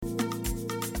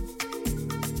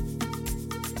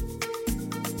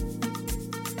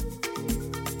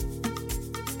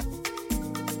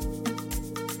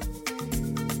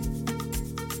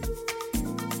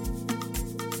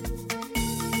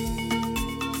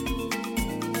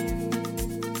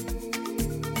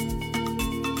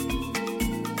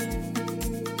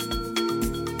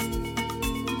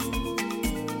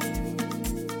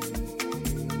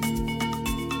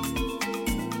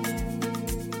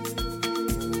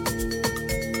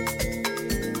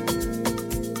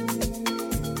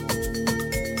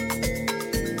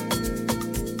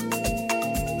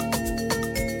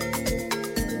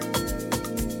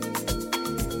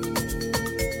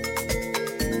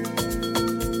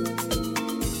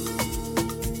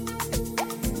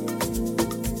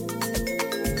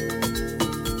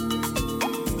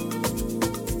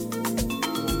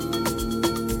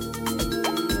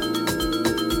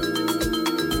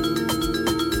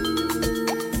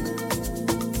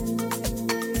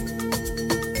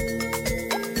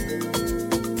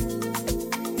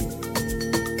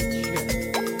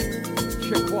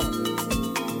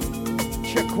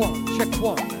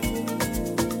one.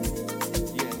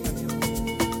 Yeah.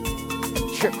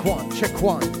 Check one, check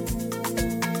one.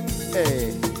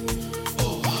 Hey.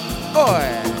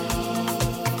 Oi.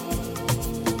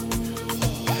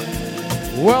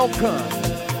 Welcome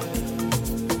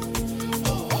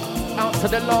out to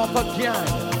the Lava Gang.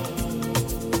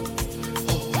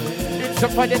 It's a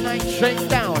Friday night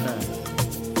shakedown.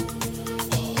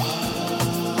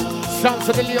 Sounds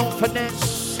of the Leon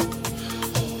Finesse.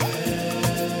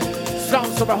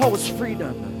 Sounds of the host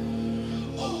Freedom.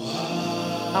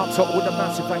 Out to all the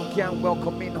massive and gang,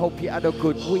 welcome in. Hope you had a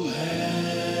good week.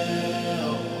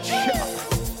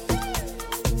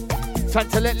 Time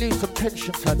to let loose some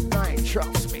tension tonight,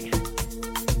 trust me.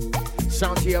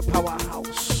 Sound here,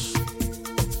 Powerhouse.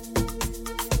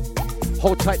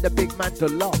 Hold tight the big man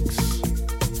deluxe.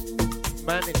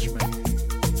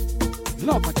 Management.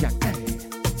 Lava gang,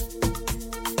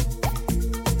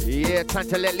 yeah, time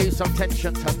to let loose some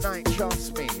tension tonight,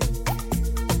 trust me.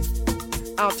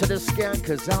 Out to the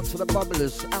skankers, out to the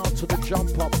bubblers, out to the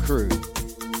jump up crew.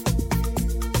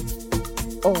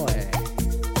 Oi.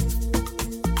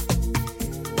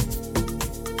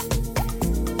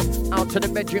 Out to the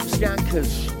bedroom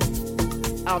skankers,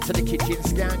 out to the kitchen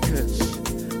skankers,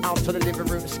 out to the living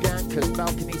room skankers,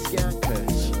 balcony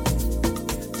skankers.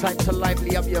 Time to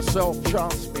lively up yourself,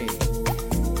 trust me.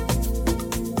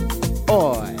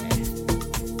 Oi.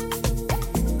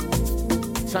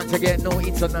 Time to get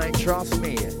naughty tonight, trust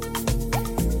me.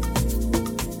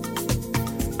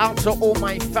 Out to all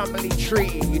my family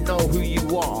tree, you know who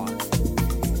you are.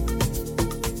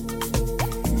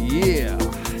 Yeah.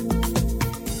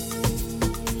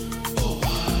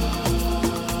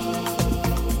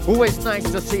 Always nice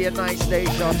to see a nice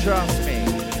station, trust me.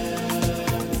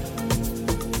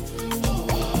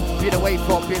 Been away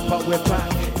for a bit, but we're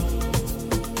back.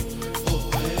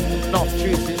 Enough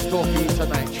juice in store for you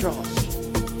tonight, trust.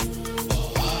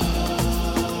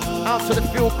 Out to the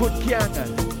feel good gang.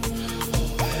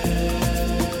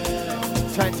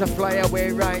 Time to fly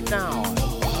away right now.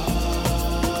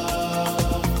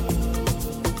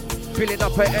 Building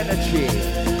up her energy.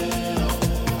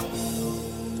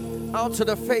 Out to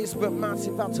the Facebook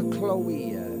massive, out to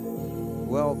Chloe.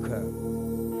 Welcome.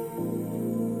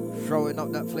 Throwing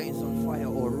up that flames on fire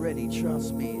already,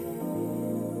 trust me.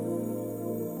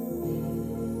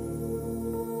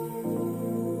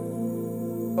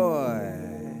 Oi.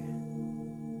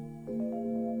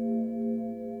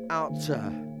 Out to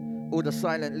all the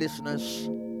silent listeners,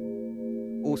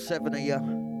 all 7 of you.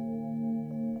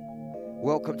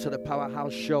 Welcome to the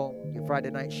Powerhouse Show, your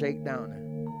Friday night shakedown.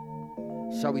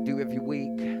 That's how we do every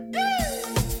week.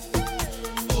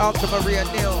 Out to Maria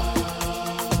Neal.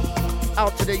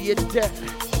 Out to the Yidette.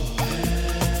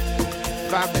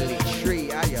 Family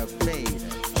tree I have made.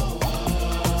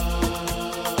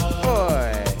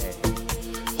 Oi.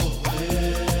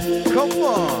 Come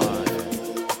on.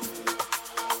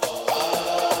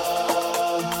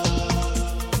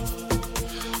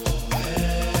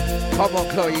 Come on,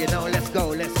 Chloe, you know, let's go,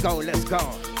 let's go, let's go.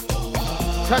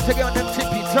 Time to get on them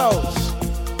tippy toes.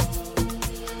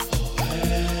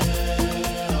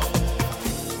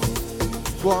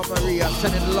 Go on, Maria,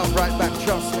 sending the love right back,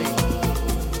 trust me.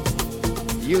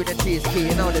 Unity is key,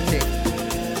 you know the thing.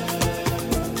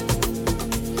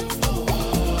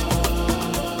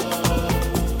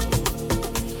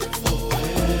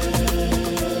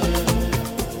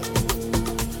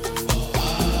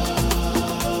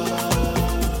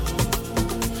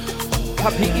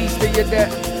 Happy Easter, you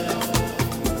there.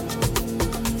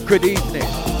 Good evening.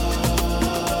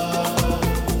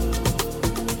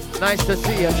 Nice to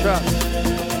see you, trust.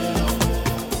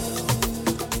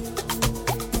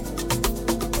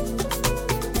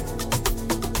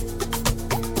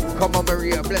 Come on,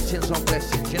 Maria, blessings on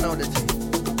blessings, you know the thing.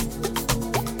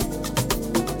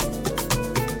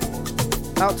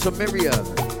 Out to Miriam.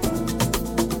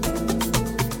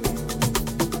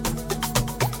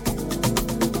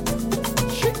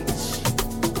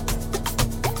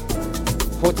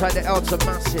 Hold tight the L to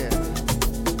massive.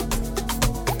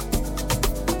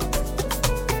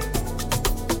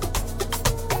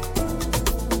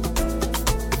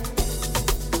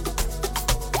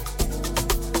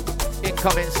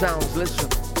 Incoming sounds, listen.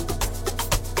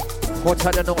 Hold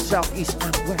tight the north, south, east,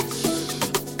 and west.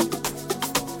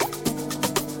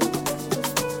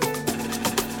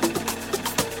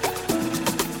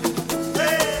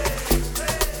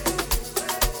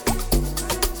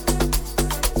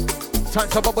 Time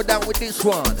to bubble down with this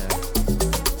one.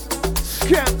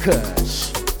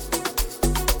 Skankers.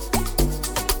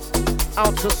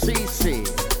 Out to CC.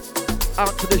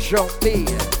 Out to the Jean B.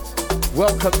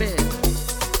 Welcome in.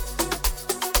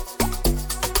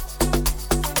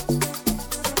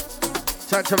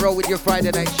 Time to roll with your Friday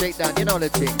night shakedown. You know the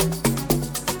thing.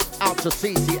 Out to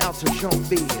Cece, out to Sean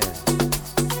B.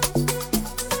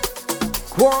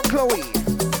 Quan Chloe.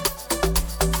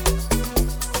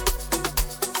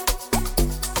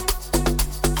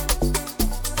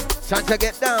 Time to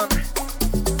get down.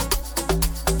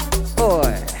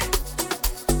 Boy.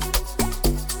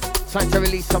 Time to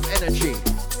release some energy.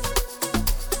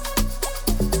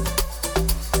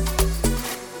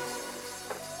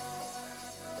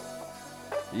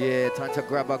 Yeah, time to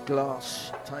grab a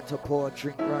glass. Time to pour a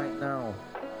drink right now.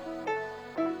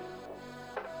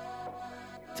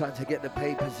 Time to get the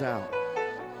papers out.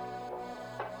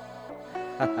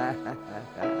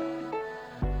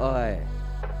 Oi.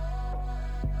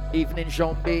 Evening,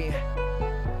 Jean B.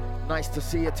 Nice to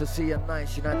see you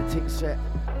nice. You know the thing set.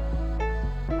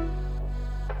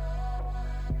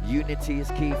 Unity is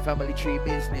key, family tree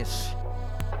business.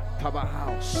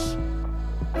 Powerhouse.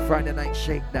 Friday night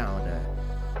shakedown.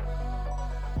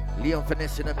 Leon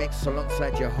Finesse in the mix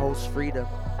alongside your host, Freedom.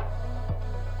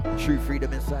 True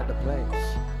freedom inside the place.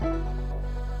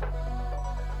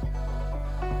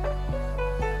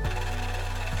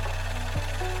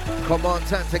 Come on,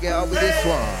 time to get up with this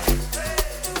one.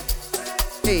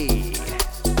 Hey.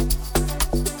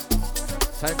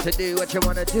 Time to do what you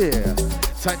wanna do.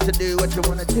 Time to do what you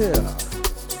wanna do.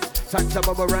 Time to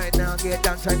bubble right now, get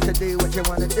down. Time to do what you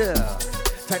wanna do.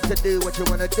 Time to do what you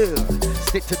wanna do.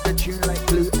 Stick to the tune like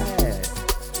glue air.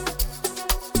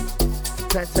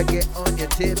 Time to get on your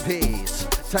tippies.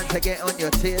 Time to get on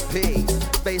your tippies.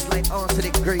 Baseline on to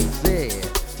the greasy.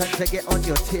 Time to get on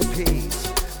your tippies.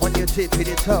 On your tippy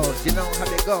toes, you know how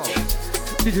they go.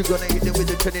 Did you gonna hit it with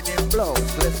the turning in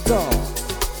blows? Let's go.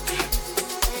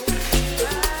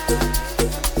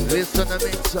 Listen to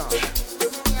me, song.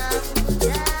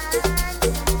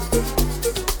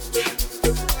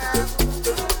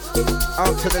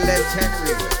 Out to the left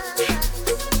Henry.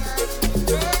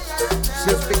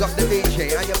 Just pick up the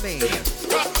DJ, how you mean?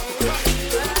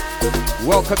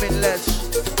 Welcome in, Les.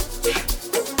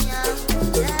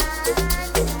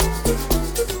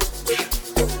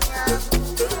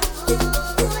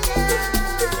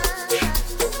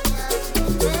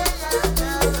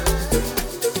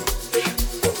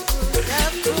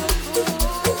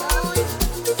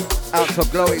 Out to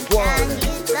Glowy Guan.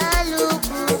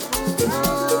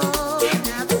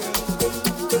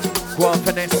 Guan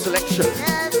Finesse selection.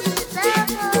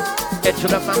 Edge of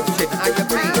the mountain, how you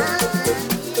mean?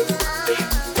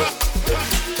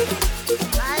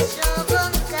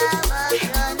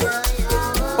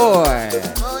 Oi.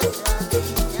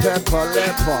 Pepper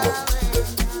Lepper.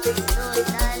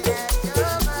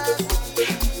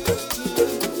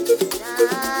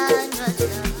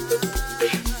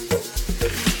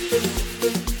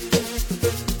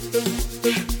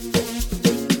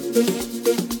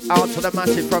 Out to the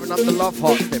massive, throwing up the love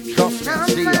hearts, them trust me,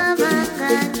 see ya.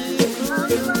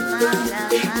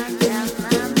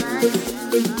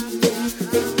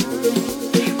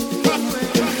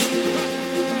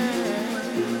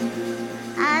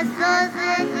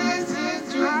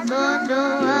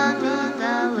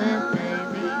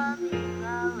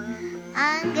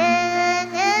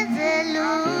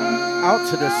 Out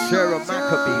to the Sarah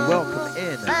Maccabee, welcome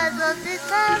in.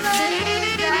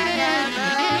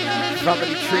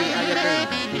 Family tree, how you doing?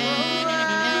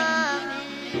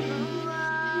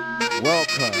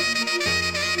 Welcome.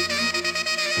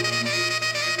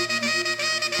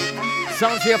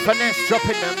 Sounds here Finesse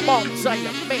dropping the bombs, how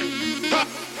you mean?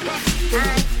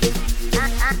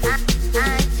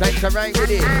 Time to ride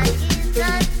with it.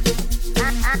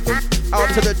 Out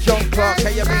to the John Clark, how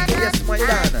you mean? Yes, my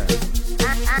Dana.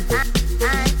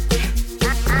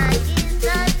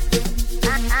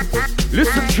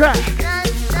 Listen track.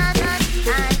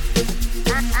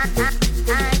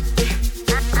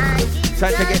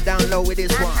 Time to get down low with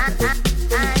this one.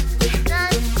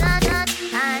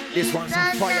 This one's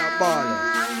on fireball.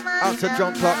 After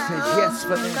John Clark says yes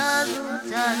for this.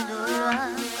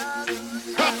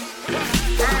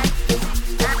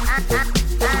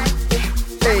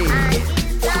 Hey.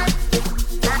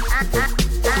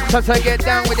 Time to get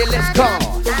down with it, let's go.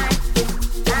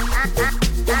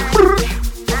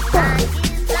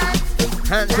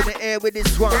 Hands in the air with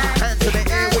this one. Hands in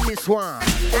the air with this one.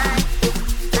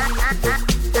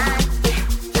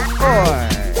 Boy.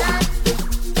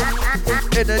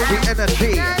 Energy,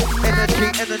 energy, energy,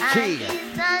 energy.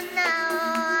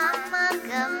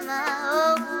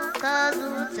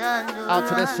 Out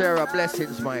to the Sarah,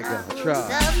 blessings, my girl. Try.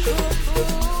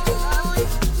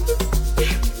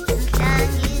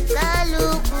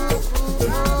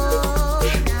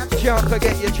 Can't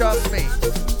forget you, trust me.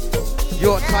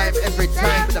 Your time, every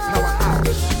time with the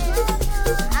Powerhouse.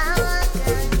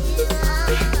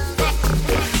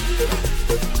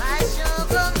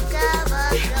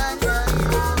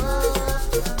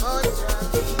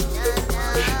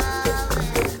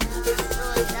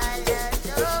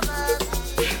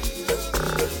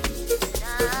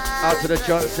 Out to the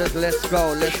Johnsons, let's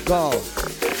go, let's go.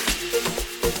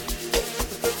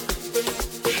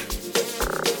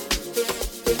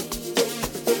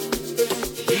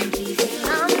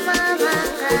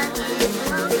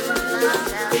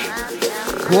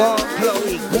 Go on,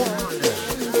 Chloe, go on.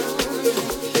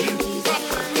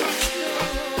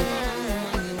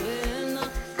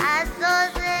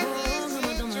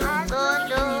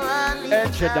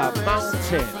 Edge of the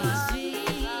mountain.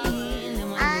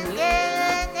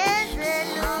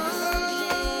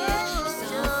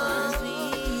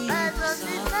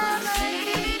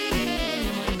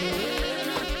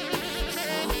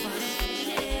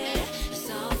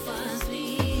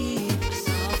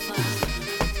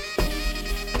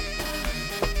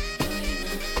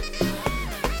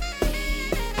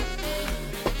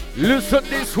 Listen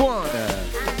this one.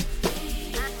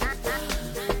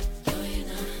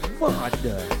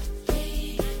 Mother.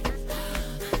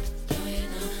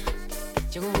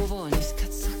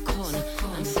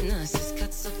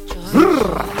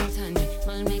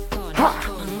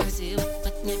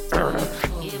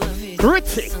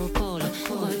 Critic.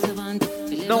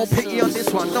 No pity on this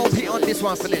one. No pity on this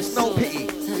one for this. No pity.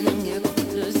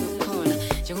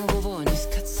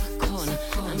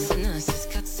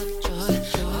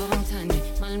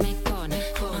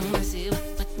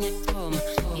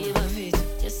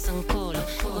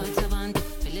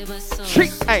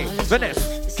 Hey,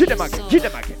 Finesse, get them again, get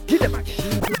them again, get them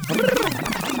again.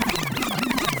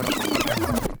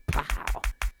 Pow.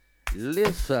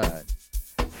 Listen,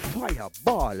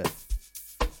 fireball.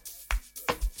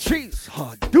 Cheese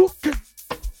Hadouken.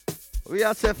 We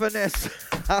are say Finesse.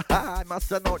 I must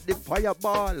send out the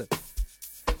fireball.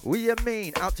 What you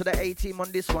mean? Out to the A-team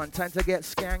on this one. Time to get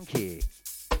skanky.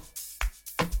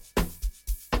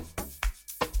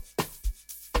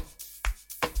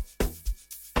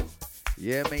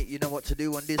 Yeah, mate, you know what to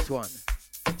do on this one.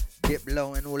 Dip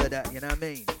low and all of that, you know what I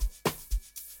mean?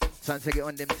 Time to get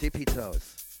on them tippy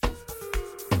toes.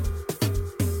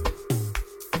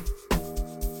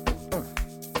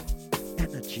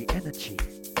 Energy, energy.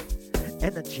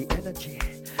 Energy, energy.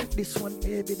 This one,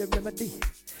 baby, the remedy.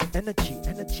 Energy,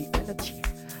 energy, energy.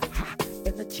 Ha,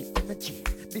 energy, energy.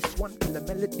 This one, kill a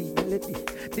melody, melody.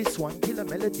 This one, kill a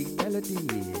melody, melody.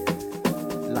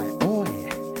 Like oil.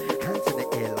 Hands in the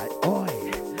air like oil.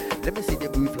 Let me see the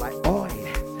move like oil.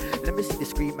 Let me see the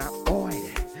scream out oil.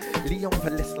 Leon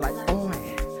Police like oil.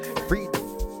 Freedom,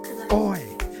 oil.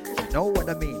 You know what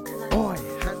I mean? Oil.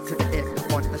 Hands in the air,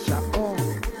 come on, let's shout oil.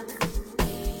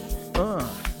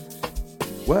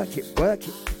 Work it, work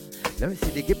it. Let me see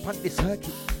the grip on this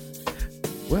circuit.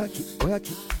 Work it, work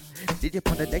it. DJ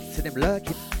on the decks and them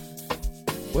lurking.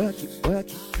 Work it, work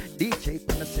it. DJ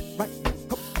on the set right now,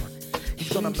 come on. He's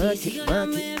gonna murk it,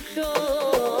 murk it.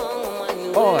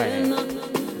 Oi,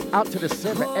 out to the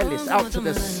Sarah Ellis, out to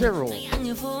the Cyril.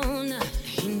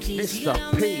 Mr.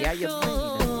 P, how you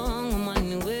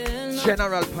mean?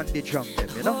 General Pandy drum them,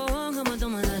 you know?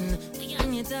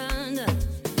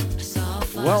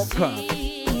 Welcome.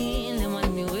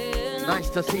 Nice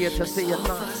to see you nice.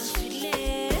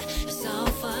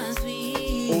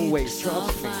 Always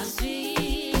trust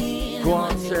me. Go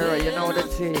on, Sarah, you know the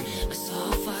team.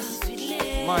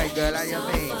 My girl, how you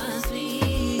mean?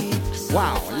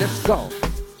 Wow, let's go.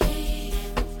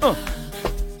 Pow.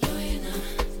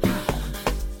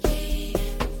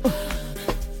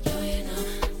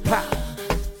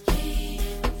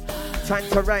 Time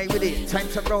to ride with it, time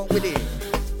to roll with it.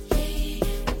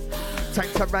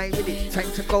 Time to ride with it,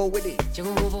 time to go with it.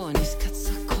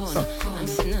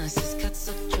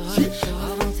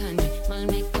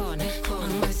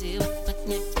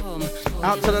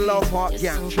 Out to the love heart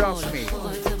gang, trust me.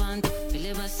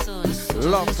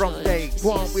 Love from day,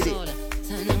 go on with it.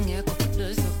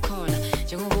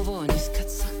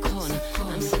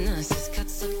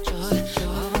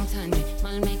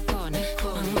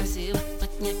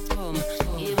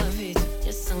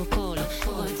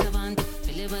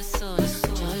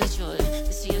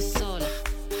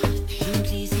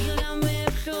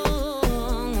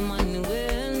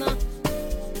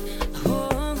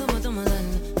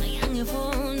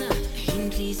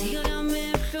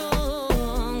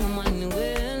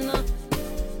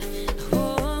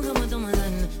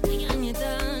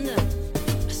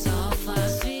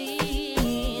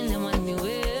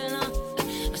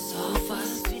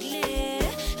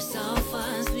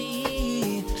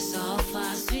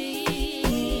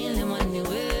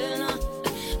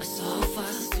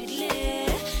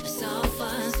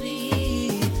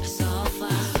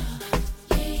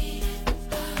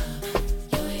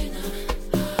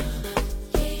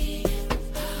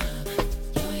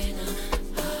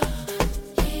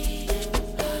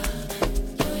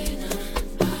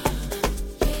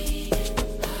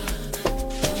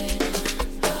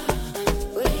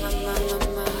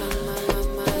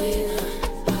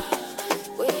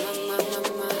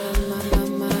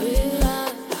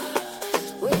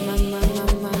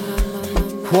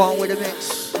 Go on with the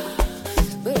mix.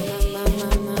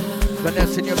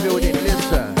 Finesse in your building,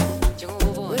 listen.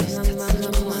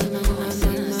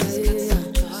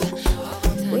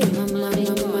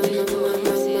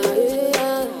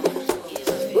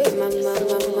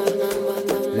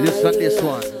 Listen this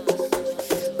one.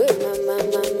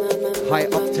 High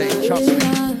octane, trust me.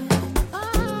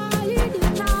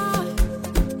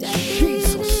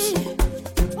 Jesus.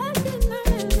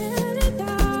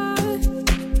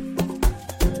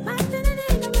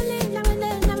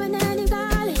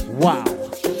 Wow.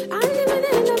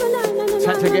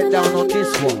 Time to get down on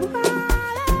this one.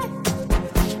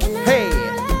 Hey.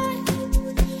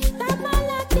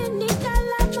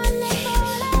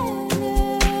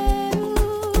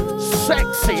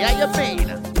 Sexy, how you mean?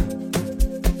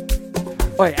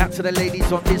 Oi, out to the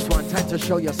ladies on this one. Time to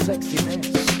show your sexiness.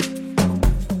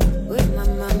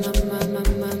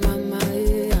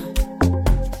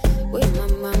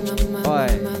 Oi,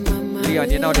 Leon,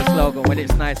 you know the slogan. When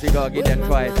it's nice, you gotta give them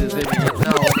twice. Isn't it? You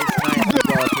know when it's nice, you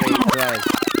gotta play it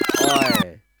twice.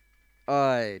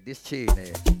 Oi, this tune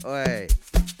here. Oi.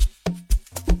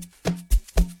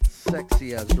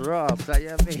 Sexy as rocks, how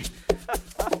you mean?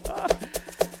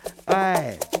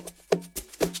 Oi.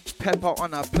 Pepper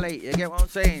on a plate, you get what I'm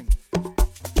saying?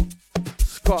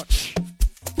 Scotch.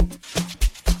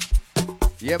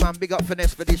 Yeah, man, big up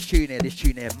Finesse for this tune here. This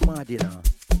tune here, mad, you know.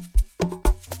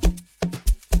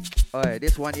 Alright,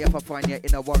 this one you have to find your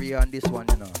inner warrior on this one,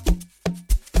 you know.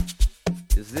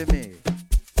 You see me?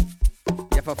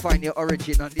 You have to find your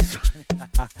origin on this one.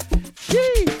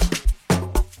 Jeez.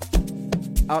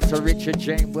 Out to Richard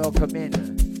James, welcome in.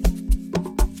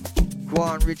 Go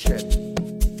on, Richard.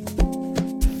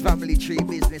 Family tree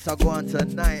business I go on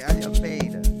tonight, I am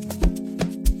made.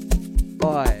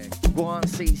 Boy, go on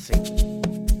CC.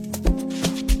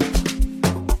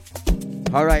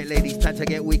 Alright ladies, time to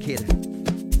get wicked.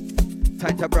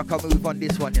 Time to rock a move on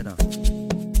this one, you know.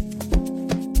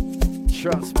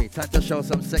 Trust me, time to show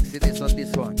some sexiness on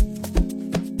this one.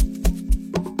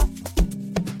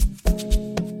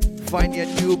 Find your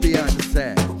Nubian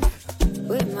self.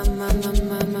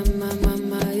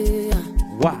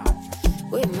 Wow.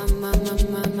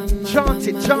 Chant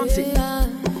it, chant it.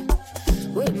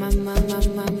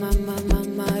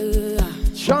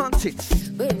 Chant it.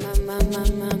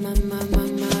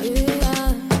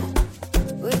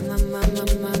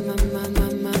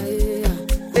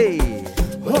 Hey.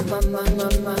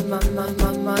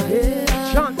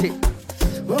 Chant it.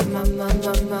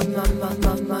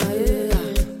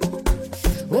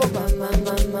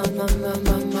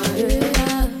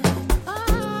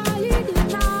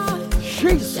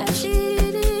 Jesus.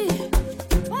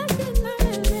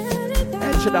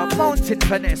 Edge of the mountain,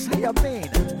 Finesse, how you mean?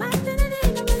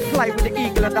 Fly with the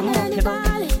eagle and the hawk, you know?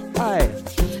 Aye.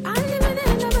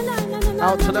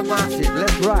 Out to the masses,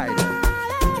 let's ride.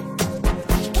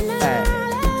 Hey.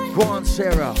 Go on,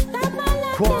 Sarah.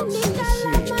 Go on,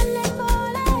 Cece.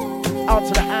 Out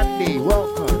to the Andy,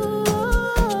 welcome.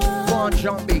 Go on,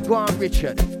 John B. Go on,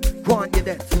 Richard. Go on,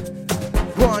 Yadette.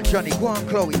 Go on, Johnny. Go on,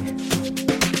 Chloe.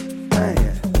 Hey.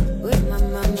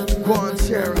 Go on,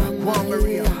 Sarah. Go on,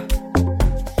 Maria.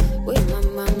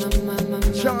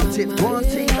 Chant it. Go on,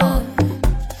 Tina.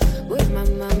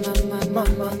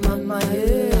 Mama,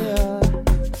 yeah.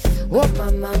 Oh,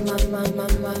 mama,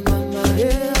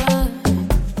 yeah.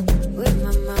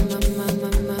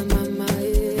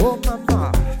 Oh,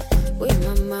 mama.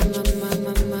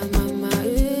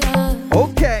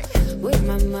 Okay.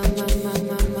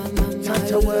 Time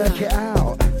to work it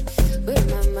out.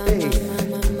 Hey.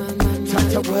 Time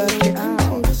to work it out.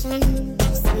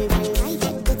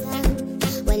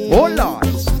 Oh Lord.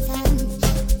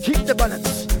 Keep the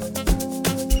balance.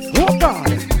 Oh God.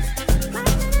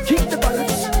 Keep the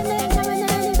balance.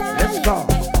 Let's go.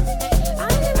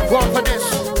 Go on for this.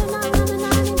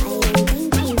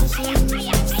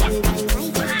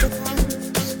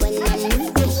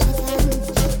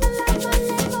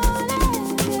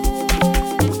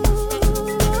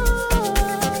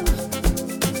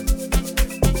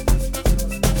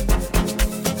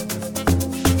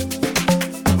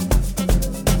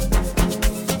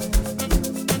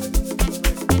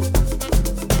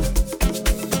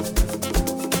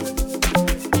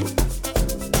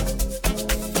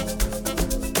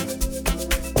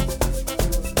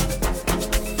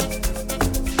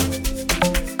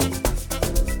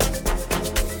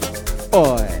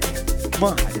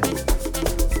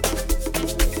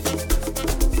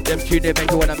 They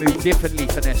make you want to move differently,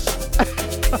 Finesse.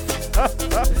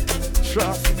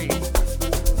 Trust me.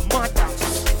 Mothers.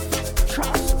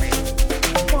 Trust me.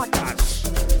 Mothers.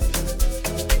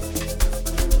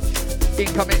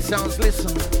 Incoming sounds,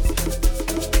 listen.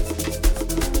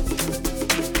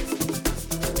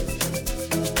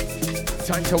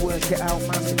 Time to work it out,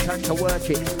 massive time to work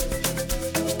it.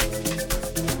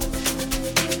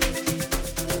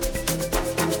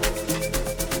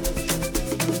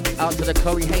 Out to the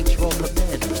Chloe H, welcome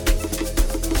in.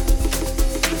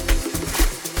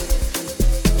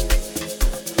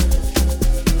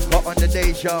 Hot on the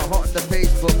Deja, hot on the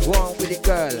Facebook, go on with it,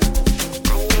 girl.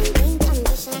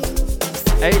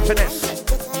 Hey, Finesse.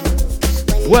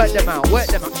 Work them out,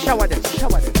 shower them.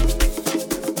 Shower them.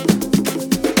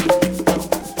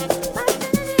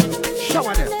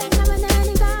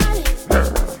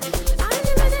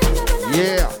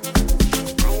 Yeah.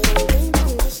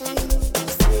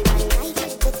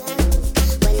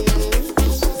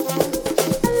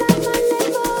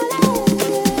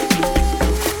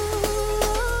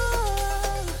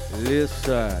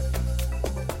 Listen.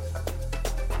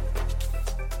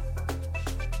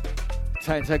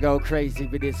 Time to go crazy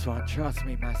with this one, trust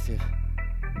me, massive.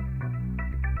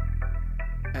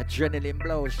 Adrenaline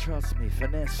blows, trust me,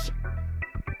 Finesse.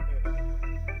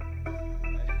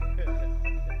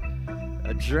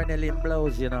 Adrenaline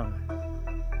blows, you know.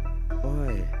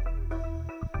 Boy.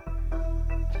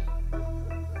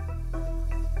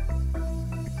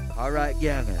 Alright,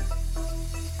 gang.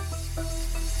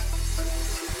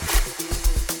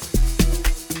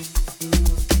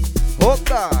 Oh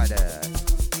God.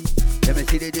 Let me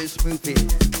see they do smooth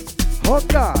it. Oh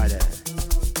God.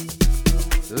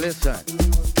 Listen.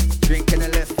 Drink in the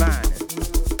left hand.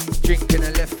 Drink in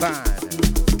the left hand.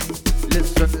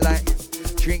 Listen like.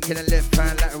 Drink in the left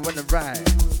hand like on the right.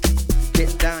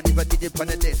 Get down if I did it on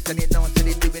the list and you know so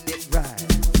they doing it right.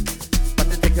 But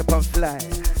to take up on fly.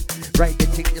 Ride the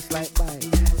thing just like bike.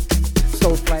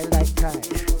 So fly like kite.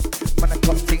 Man I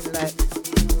come thing like.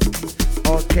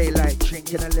 Okay, like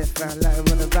drink in the left hand, like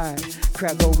on the right.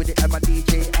 Crowd go with it at my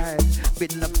DJ eyes.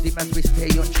 Bidding up steam as we stay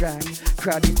on track.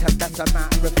 Crowd is tap, that's a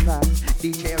matter of fact.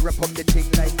 DJ rap up the thing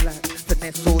like black.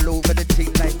 Finesse all over the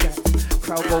thing like that.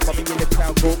 Crowd go bobby in the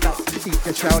crowd go back. Keep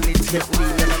the crowd intently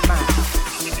in the mat.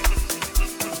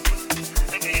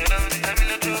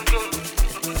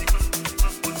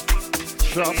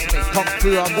 Trust me, come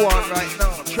through, I'm one right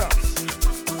now, trust.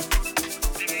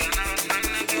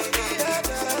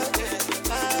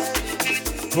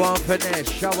 Go on,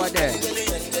 Finesse, shower there.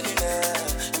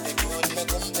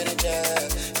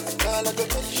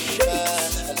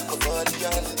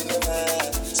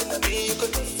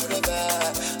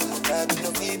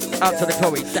 Out to the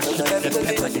Chloe, dash it in the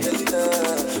pepper there.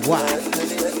 Wow.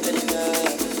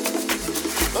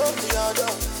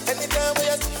 Anytime we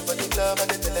see you for the club and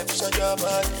the television, your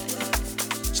man.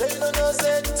 Sure you don't know,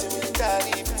 say, to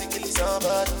carry, particularly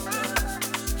somebody.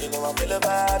 You know I feel a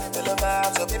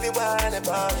vibe, so baby, whine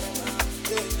about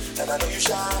it. And I know you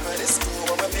shine, but it's cool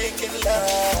when we're making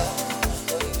love.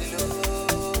 On the low,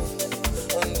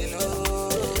 on the low,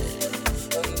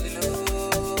 on the low,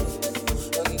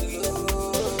 on the low,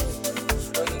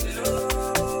 on the low,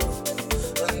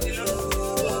 on the low,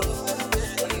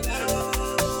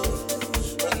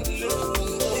 on the low.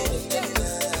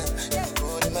 You go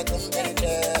to my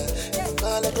competitor, you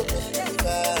call like a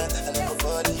competitor, and I go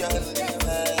for the young.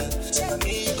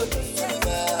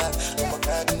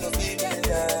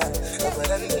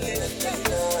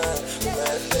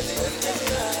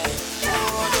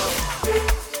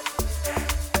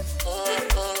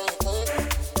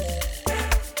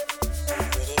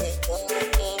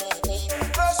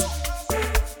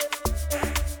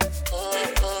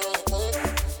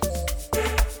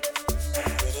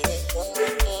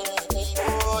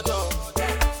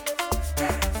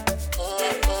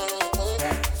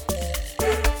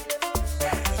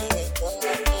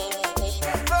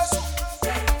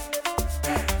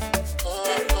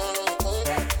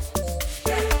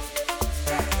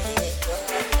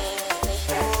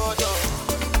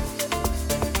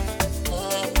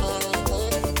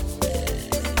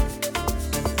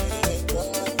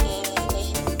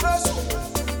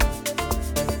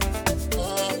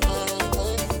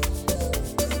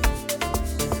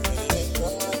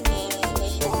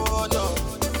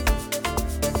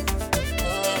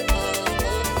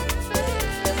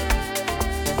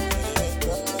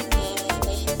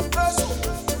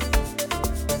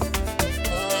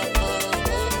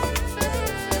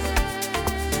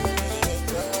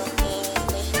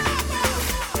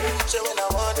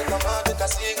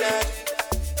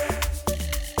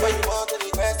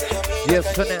 Yes,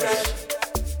 Finesse.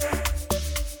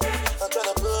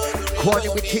 Quality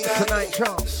with Kings tonight,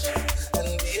 Charles.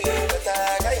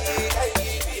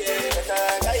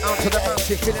 Out to the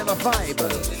massive, feeling the vibe.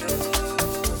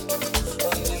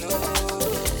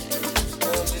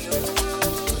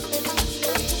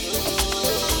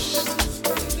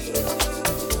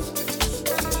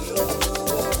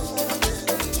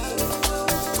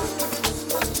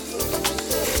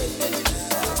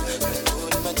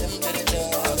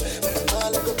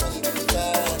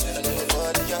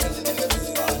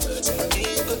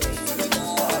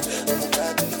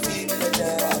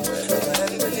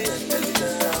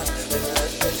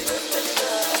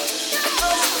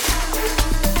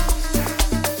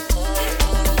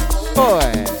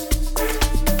 Boy.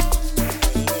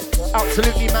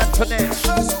 Absolutely mad finesse.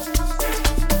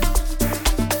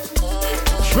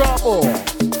 Trouble.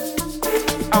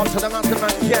 Out to the mountain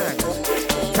man gang.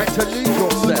 Time to lose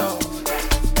yourself.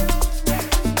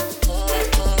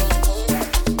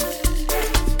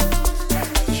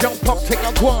 Jump up, take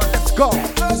a go on, let's go.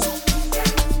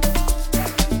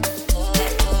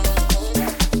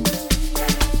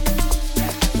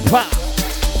 Wow.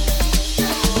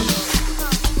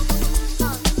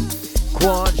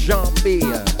 Quan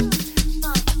Jambia.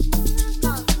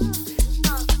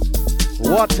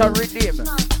 What a rhythm.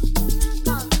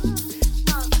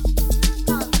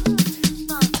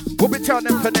 We'll be telling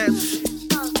them finesse.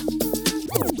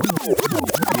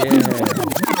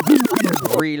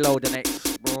 Yeah. Reload and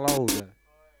explode.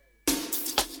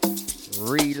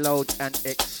 Reload and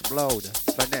explode.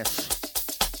 Finesse.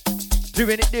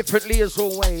 Doing it differently as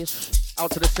always.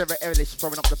 Out to the Sarah Ellis,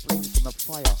 throwing up the flames from the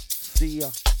fire. See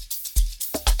ya.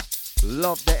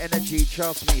 Love the energy,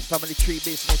 trust me. Family tree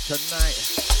business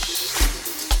tonight.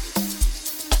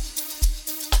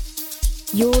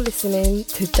 You're listening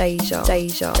to Deja.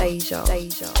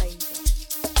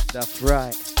 That's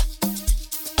right.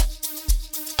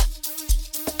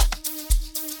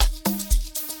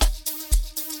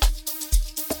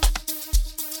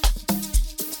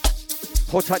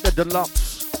 Hold tight the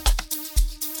deluxe.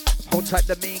 Hold tight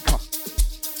the maker.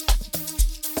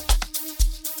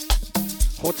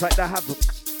 Hold tight the havoc.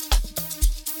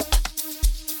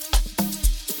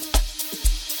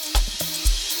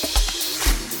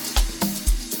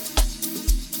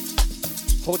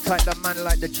 Hold tight the man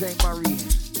like the J. Murray.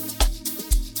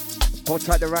 Hold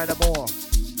tight the Ryder Moore.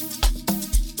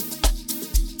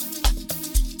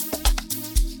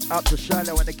 Out to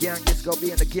Shiloh and the gang, this go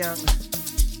be in the gang.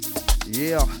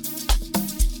 Yeah.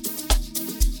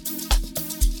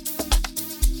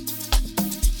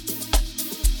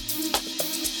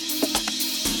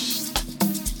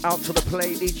 Out to the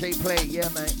play, DJ play, yeah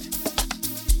mate.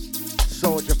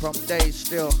 Soldier from days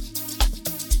still.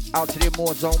 Out to the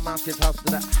Moore Zone, massive house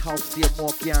to that house, the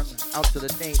Moore gang. Out to the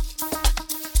Nate.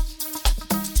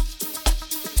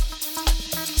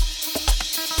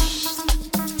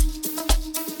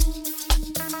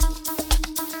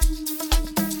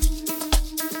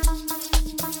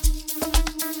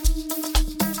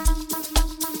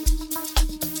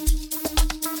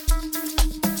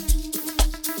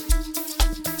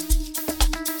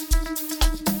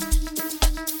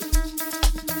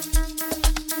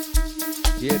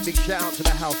 Yeah, big shout out to the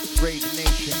House Rage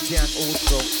Nation gang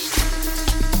also.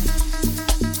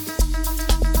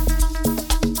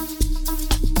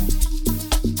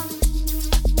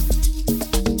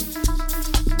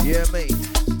 Yeah, mate.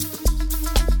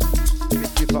 Let me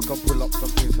see if I can pull up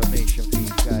some information for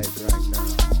you guys right now.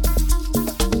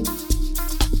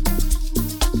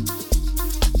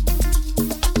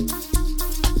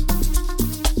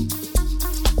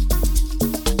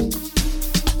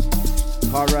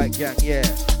 Alright, gang, yeah.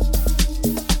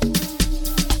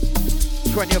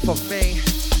 20th of May,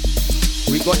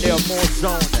 we got the Moore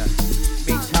Zone.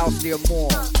 Meets House the Moore.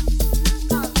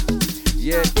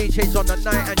 Yeah, DJ's on the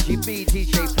night, Angie B,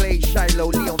 DJ Play, Shiloh,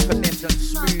 Leon Finesse and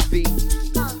Smoothie.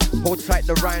 Hold tight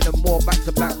the Ryan and Moore, back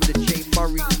to back with the J.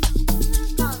 Murray.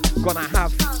 Gonna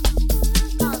have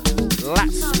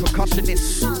Lats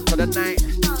percussionists for the night,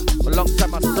 alongside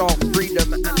myself,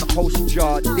 Freedom, and the host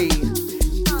Jar D.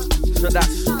 So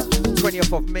that's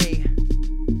 20th of May.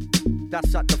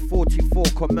 That's at the 44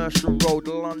 Commercial Road,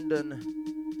 London.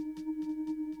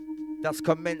 That's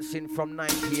commencing from 9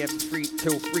 p.m.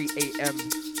 till 3 a.m.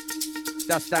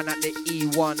 That's down at the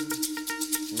E1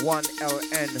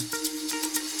 1LN.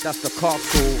 That's the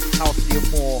Castle House the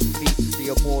Moore meets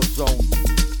the Moore Zone.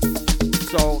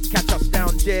 So catch us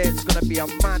down there. It's gonna be a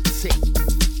mad thing.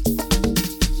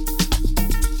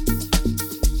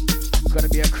 Gonna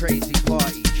be a crazy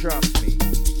party, trust me.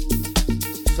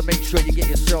 So make sure you get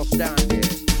yourselves down there.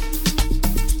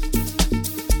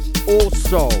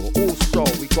 Also,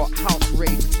 we got House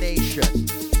Rage Nation.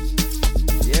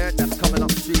 Yeah, that's coming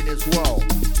up soon as well.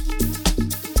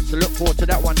 So look forward to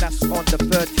that one. That's on the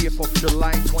 30th of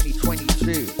July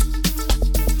 2022.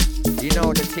 You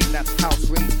know the thing, that's House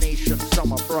Rage Nation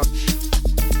Summer Brunch.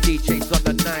 DJs on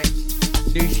the night.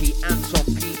 Nushi, Anton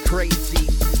P, Crazy,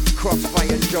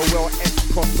 Crossfire, Joel S,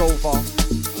 Crossover.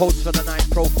 Host for the night,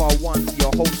 Profile 1,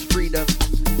 your host Freedom,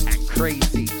 and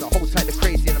Crazy. So hold tight the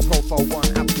Crazy and the Profile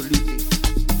 1, absolutely.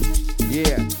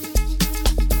 Yeah.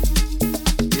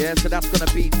 Yeah, so that's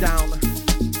gonna be down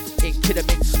in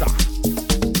Kidderminster.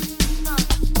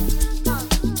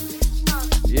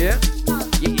 Yeah?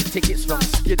 Get your tickets from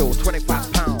Skiddle, £25.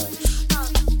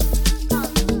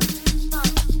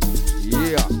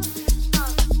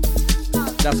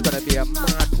 That's gonna be a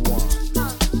mad one.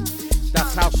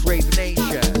 That's House Rave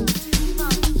Nation.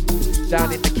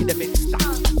 Down in the Kidderminster.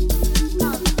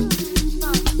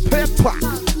 Pepper.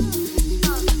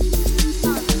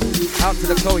 Out to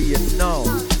the Chloe, you know.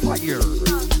 Fire.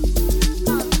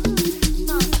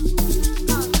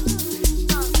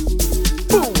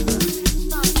 Boom.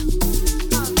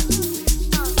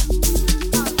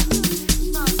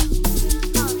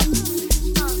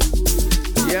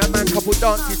 Yeah, man, couple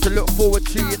dances to look forward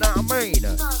to, you know what I mean?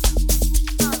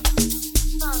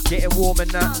 Getting warm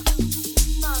and that.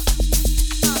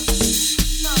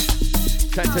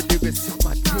 Trying to do with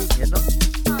summer thing, you know?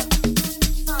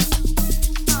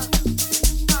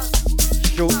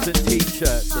 Shorts and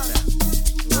t-shirts and that.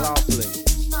 Lovely.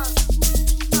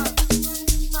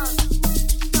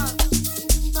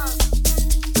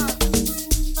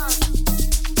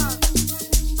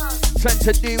 Trying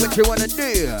to do what you want to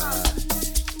do.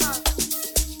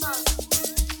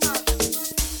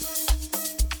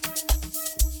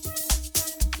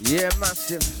 Yeah,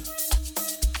 massive.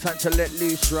 Time to let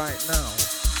loose right now.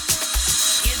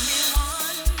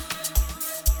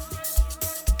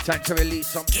 Time to release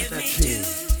some energy.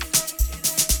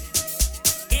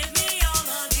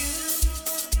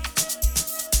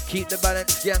 Keep the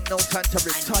balance, gang, no time to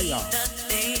retire.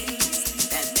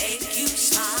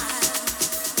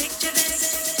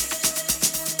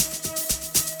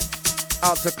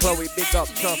 Out to Chloe, big up,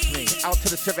 trust me. Out to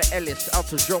the Trevor Ellis, out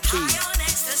to Jean B.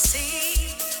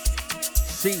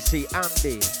 Cece,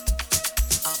 Andy,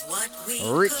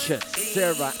 Richard,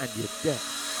 Sarah, and your death.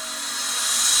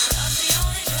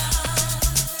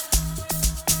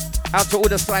 Out to all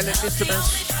the silent listeners.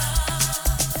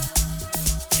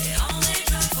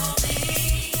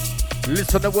 Listen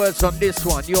to the words on this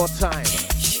one, your time.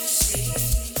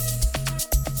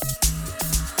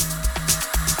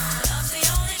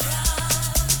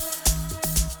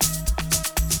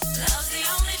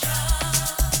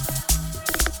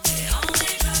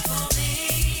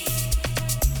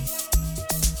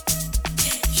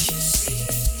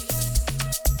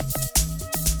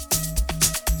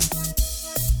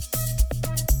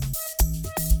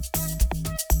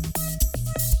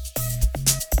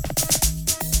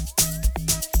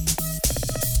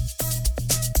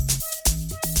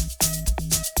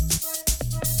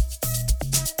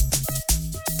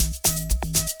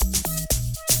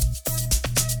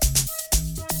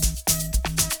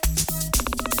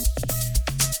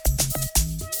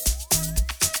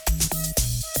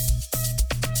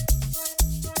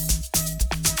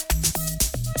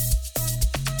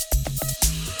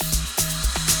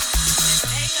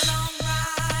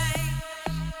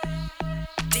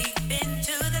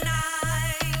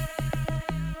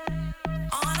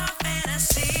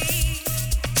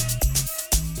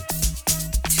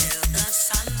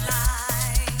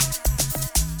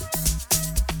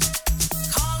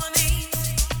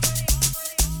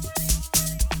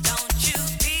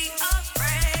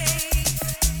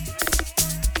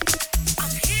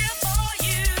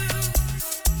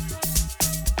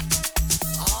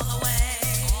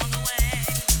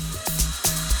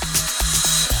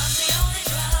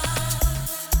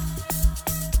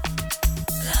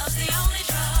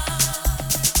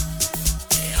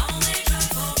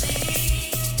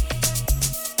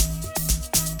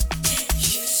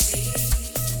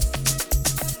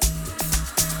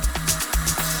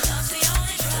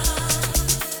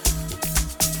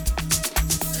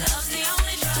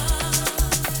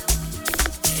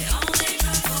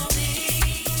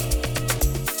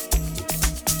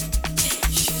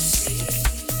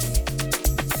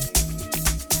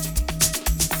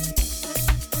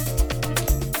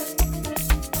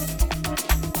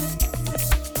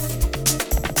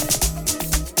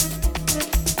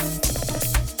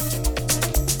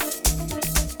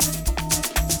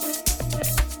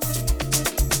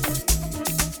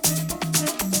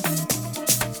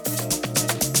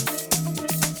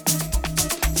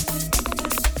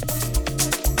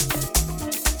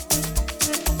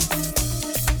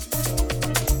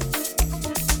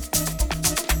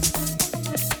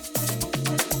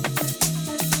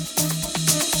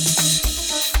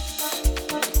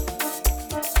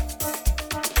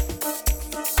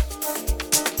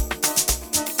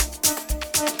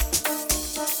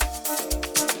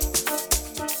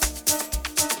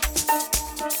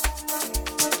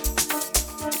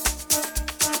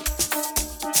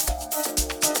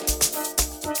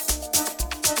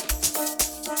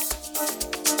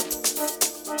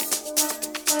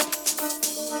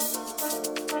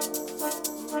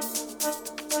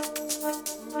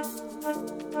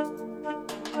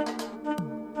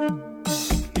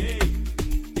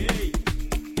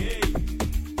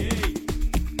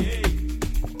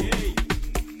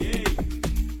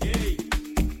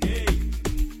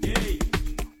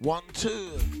 2.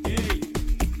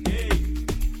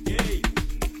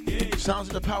 Sounds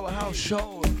of the Powerhouse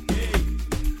show.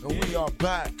 And we are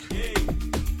back.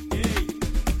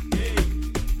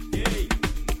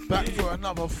 Back for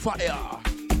another fire.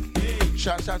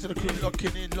 Shouts out to the crew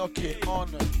locking in, locking on.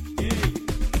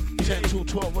 10 till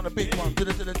 12 on the big one. To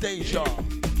the Deja.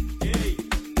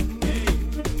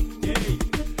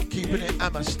 Keeping it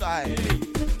Hammer style.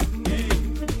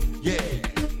 Yeah.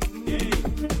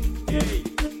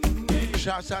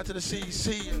 Shouts out to the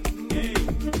CC.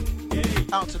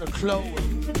 Out to the Chloe.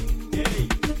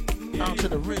 Out to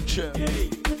the Richard.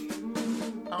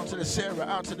 Out to the Sarah.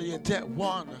 Out to the Adept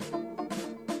One.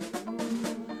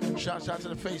 Shouts out to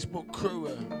the Facebook crew.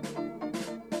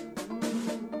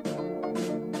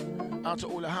 Out to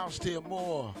all the house tier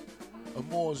more. A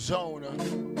more zone.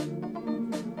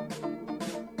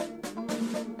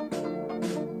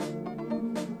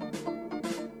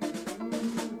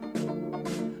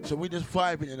 So we just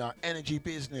vibing in our energy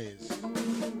business.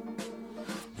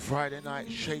 Friday night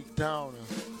shakedown.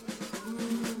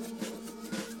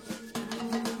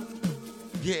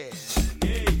 Yeah.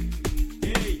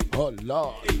 Oh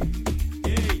Lord.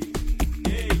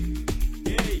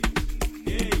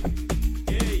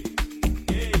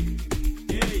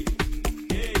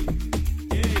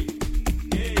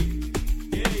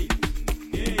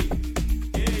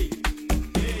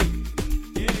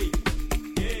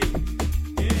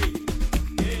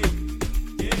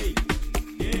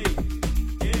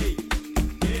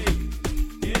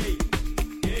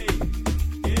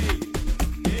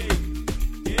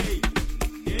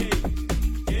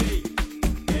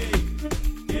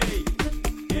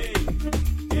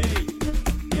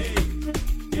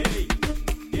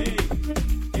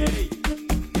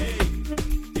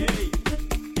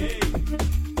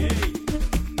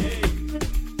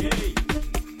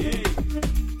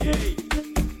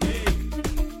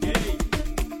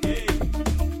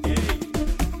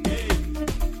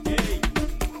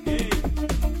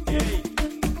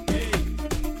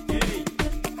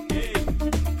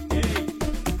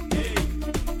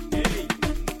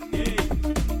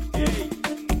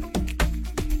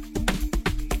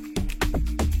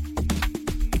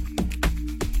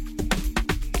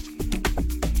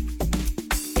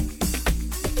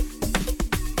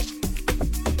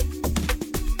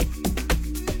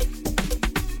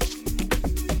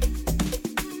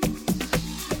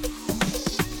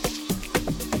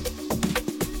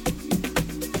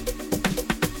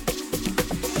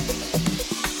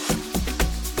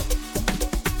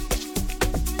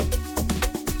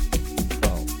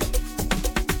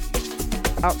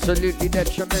 Absolutely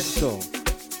detrimental.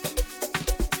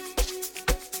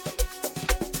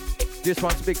 This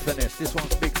one's big finesse. This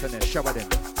one's big finesse. Show it in.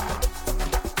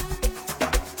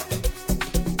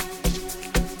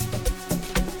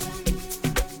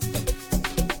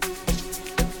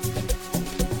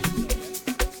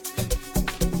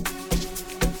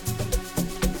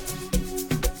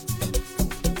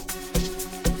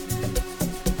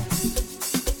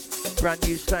 Brand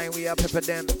new sign, we are pepper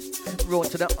them. Roll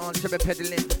to the arms, be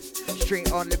peddling.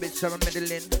 Straight on limits, so I'm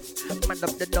middling. Man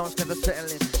up the dance, never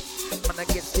settling. Man, I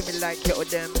get stimmy like kettle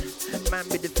them. Man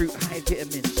with the fruit, high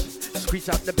vitamins. Squeeze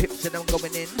out the pips and I'm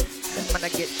going in. Man, I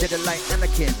get cheddar like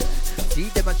Anakin. See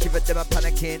them a shiver, them a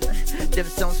panicking. Them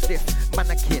sound stiff,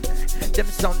 mannequin. Them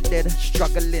sound dead,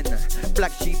 struggling.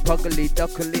 Black sheep, ugly,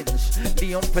 ducklings.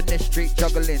 Leon Finesse straight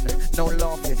juggling. No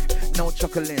laughing, no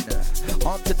chuckling.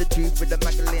 On to the tube with the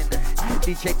Magdalene.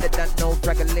 DJ that done no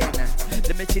fraggling.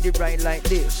 Let me see the ride like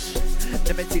this.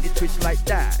 Let me see the twist like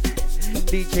that.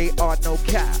 DJ art no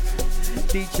cap.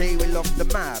 DJ will off the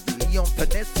map. Leon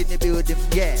Finesse in the building,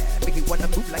 yeah. Make you wanna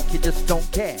move like you just don't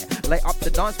care. Light up the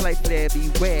dance like Flair,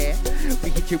 beware. We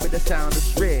hit you with the sound of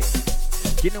shred.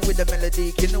 Killing with the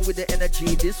melody, killing with the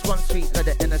energy. This one sweet like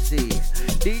the NSC.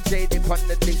 DJ dip on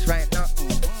the dicks right now.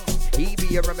 He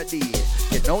be a remedy.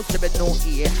 You know, seven no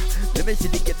ear. Let me see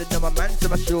the get the number man to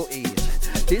my shorties.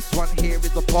 This one here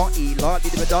is a party. Lardy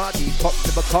the Badardi, pop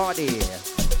the Bacardi.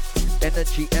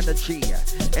 Energy, energy,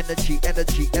 energy,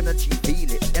 energy, energy,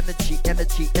 feel it. Energy,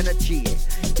 energy, energy.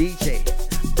 DJ,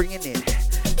 bringing it.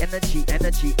 Energy,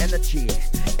 energy, energy,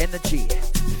 energy,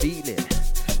 feel it.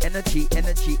 Energy,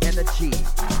 energy, energy.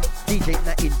 DJ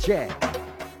not in jet.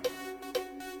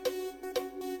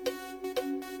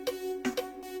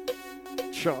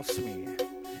 Trust me,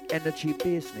 energy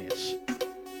business.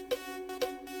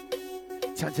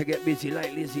 Time to get busy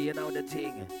like Lizzie, you know the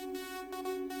thing.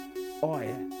 Oi.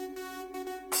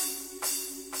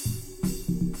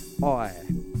 Oi.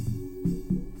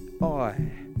 Oi.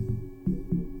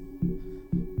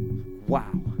 Wow.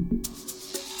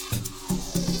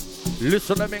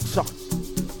 Listen to mixer.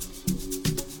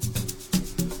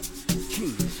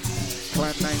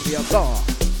 Cloud 9 we are gone.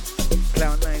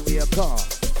 Cloud 9 we are gone.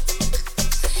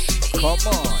 Come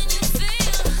on.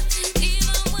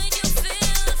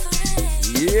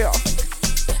 Yeah.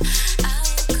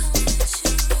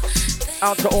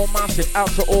 Out to all massive, out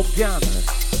to all gunners.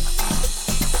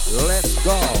 Let's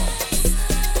go.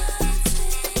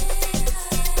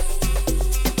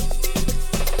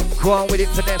 Go on with it,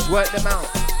 Finesse, work them out.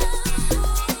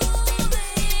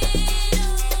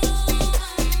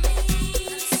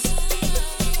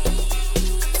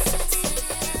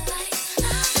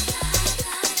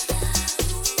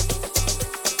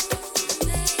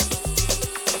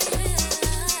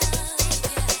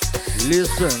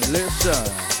 Listen, listen.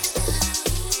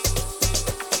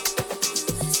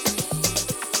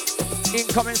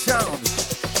 Incoming sounds.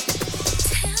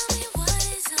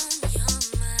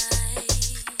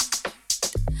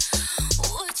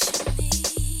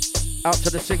 Out to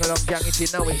the sing-along gang, if you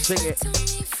know it, sing it.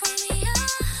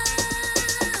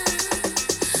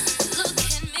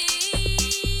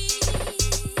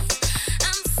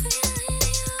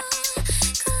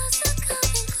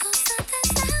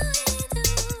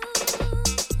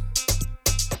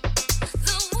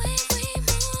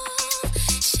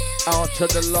 Out to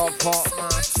the love heart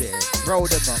massive. Throw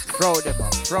them up, throw them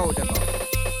up, throw them up.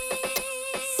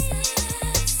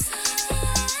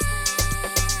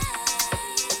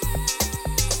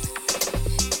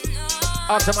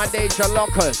 Out to my Deja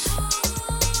Lockers.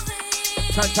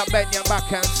 Time to bend your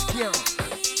back and skunk.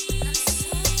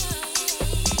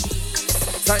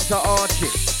 Time to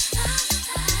Archie.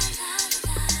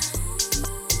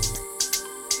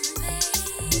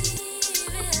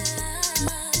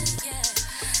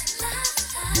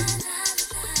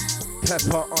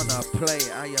 Pepper on a plate,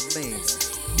 how you mean?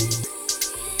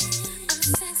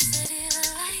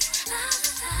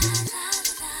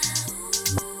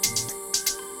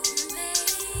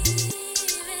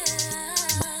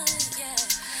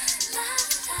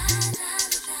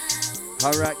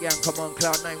 Alright, gang, come on,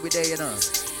 Cloud 9, we there, you know.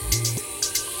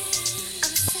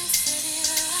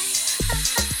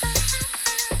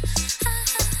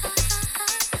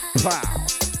 Wow.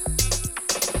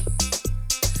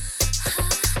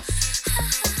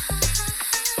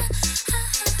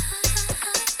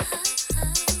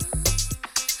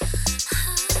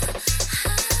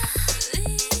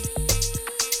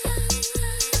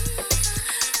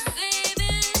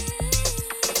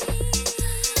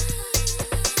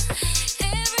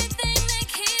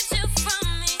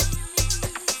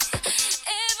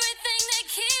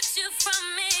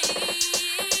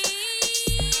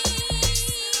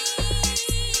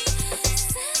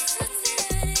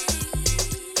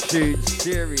 Dude,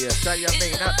 serious, how you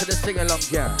mean? Out to the sing-along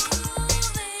gang.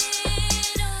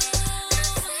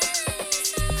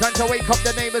 Time to wake up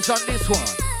the neighbors on this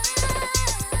one.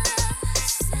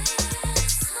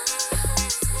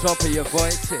 Top of your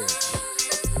voices.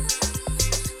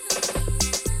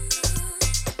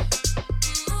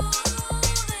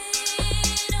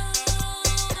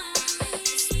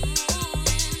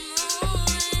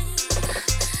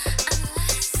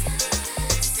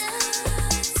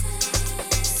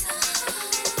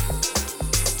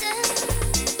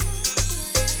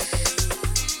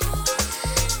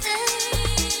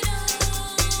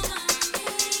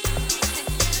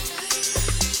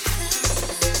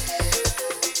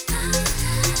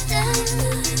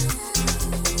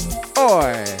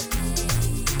 Oi.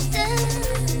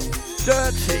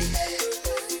 Dirty.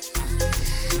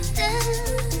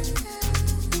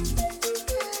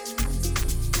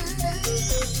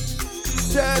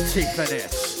 Dirty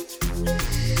Finesse.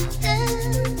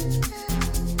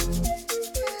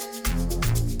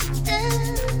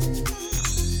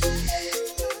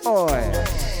 Oi.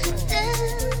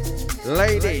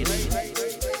 Ladies.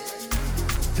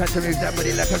 Time to move that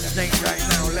body like a snake right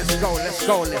now. Let's go, let's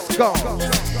go, let's go.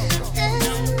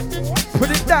 Put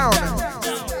it down.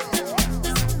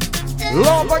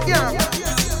 Love again.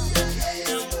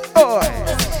 Oi.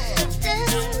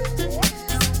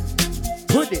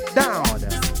 Put it down.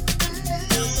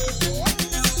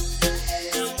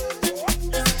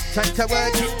 Time to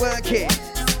work it.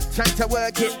 Time to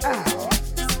work it out.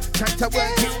 Time to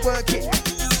work it.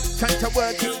 Time to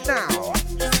work it now.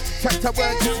 Time to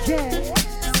work it, yeah.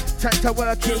 Time to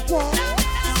work it, what?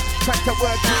 Time to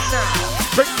work it now.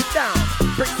 Break it down,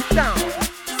 break it down.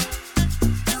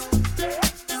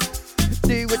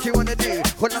 Do what you wanna do.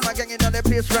 Hold on, my gang in other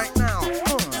place right now.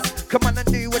 Come on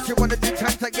and do what you wanna do.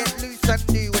 Time to get loose and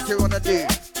do what you wanna do.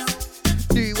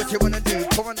 Do what you wanna do.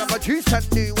 Come on, my juice and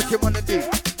do what you wanna do.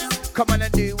 Come on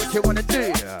and do what you wanna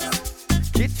do.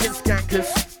 Kitchen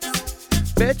skankers,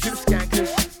 bedroom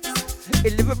skankers,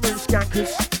 11 room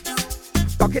skankers,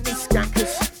 balcony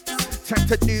skankers. Time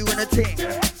to do a thing.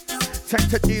 Time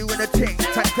to do a thing.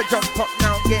 Time to jump up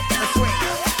now, get in the swing.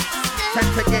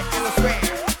 Time to get in the swing.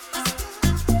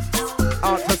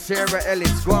 Out to Sarah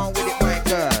Ellis, go on with it, my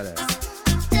girl.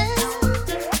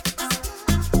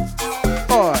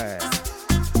 Boy.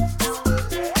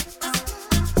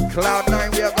 Cloud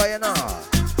 9, we are going on.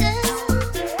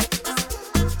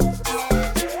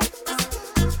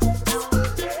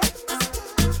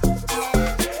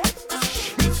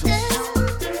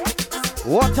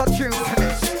 What a tune,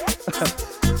 Finesse.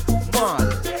 Man.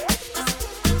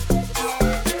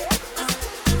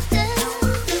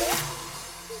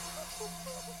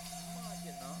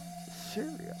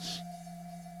 Serious.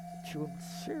 Tune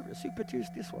serious. Who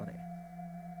produced this one here?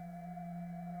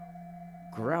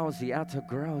 Grousey, out to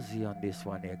Grousey on this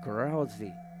one here.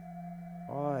 Grousey.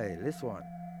 Oi, this one.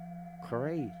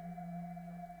 Cray.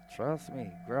 Trust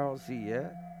me. Grousey, yeah?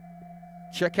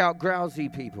 Check out Grousey,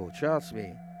 people. Trust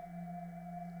me.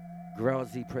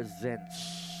 Grousey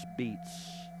presents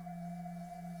beats.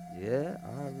 Yeah,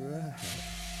 alright.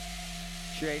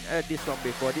 She ain't heard this one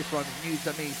before. This one's new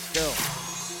to me still.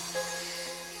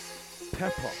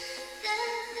 Pepper.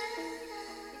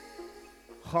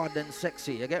 Hard and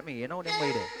sexy, you get me? You know them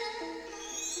way there.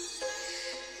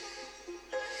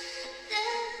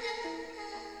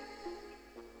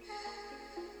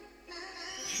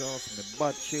 Trust me,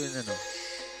 bad tune, you know.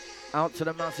 Out to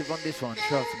the massive on this one,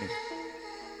 trust me.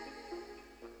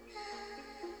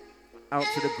 Out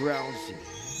to the Grousey.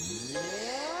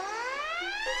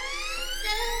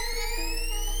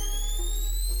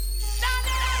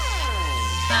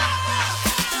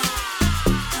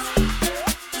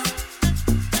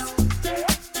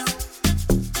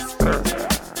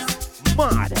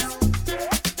 Mad.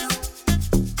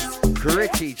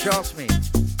 Gritty, trust me.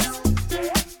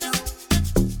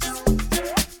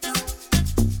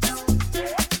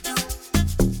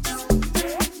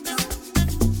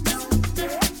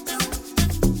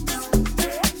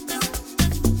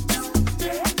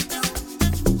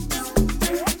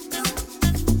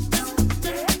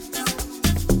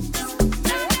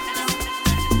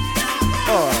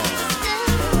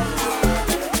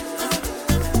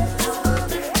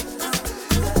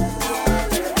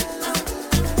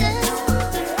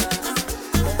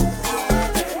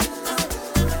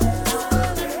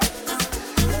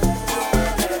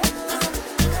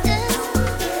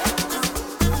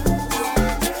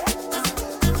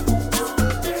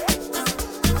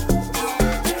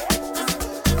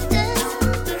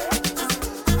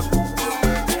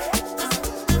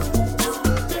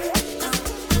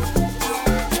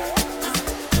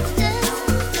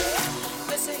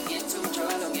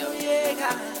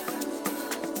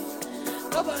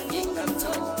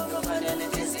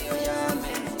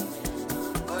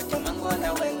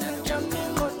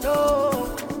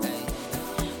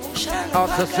 Out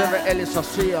to Sarah Ellis, I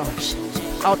see her.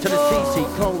 Out to the CC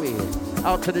Chloe.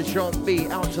 Out to the Jean B.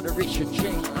 Out to the Richard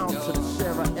Jane. Out to the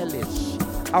Sarah Ellis.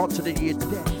 Out to the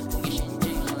Yedette.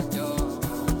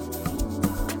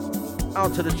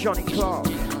 Out to the Johnny Clark.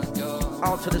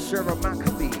 Out to the Sarah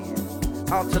Maccabee.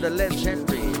 Out to the Les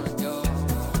Henry.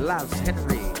 Laz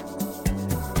Henry.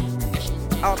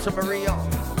 Out to Maria.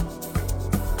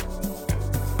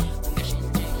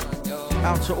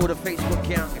 Out to all the Facebook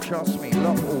gang, trust me,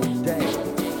 love all day.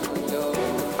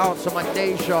 Out to my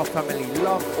Deja family,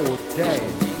 love all day.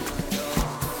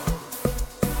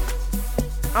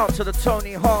 Out to the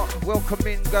Tony Hart, welcome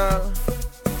in, girl.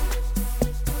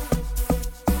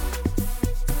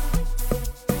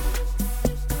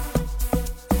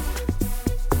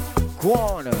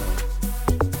 Guana.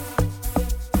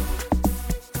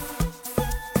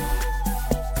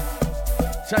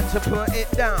 Time to put it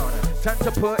down. Time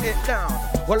to put it down.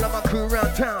 All of my crew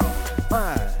around town.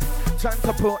 Time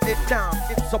to put it down.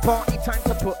 It's a party, time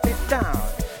to put it down.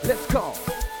 Let's go.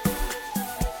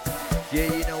 Yeah,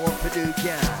 you know what to do,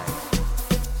 guys.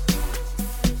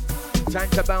 Time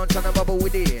to bounce on a bubble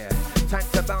with it. Time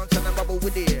to bounce on a bubble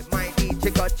with it. My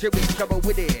DJ got you in trouble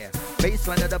with it.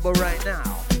 Baseline a double right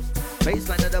now.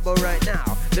 Baseline a double right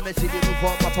now. Let me see the move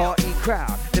on my party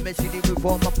crowd. Let me see the move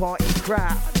on my party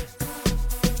crowd.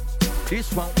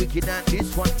 This one wicked and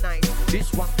this one nice.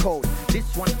 This one cold,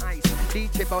 this one ice.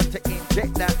 DJ about to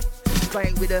inject that.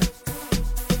 Playing with a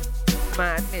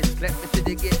madness. Let me see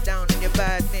you get down in your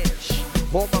badness.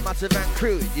 All my massive and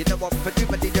crew. You know what for do,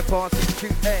 my DJ passing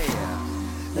through. Hey.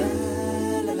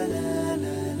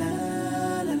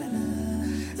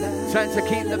 Time to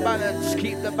keep the balance,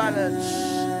 keep the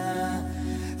balance.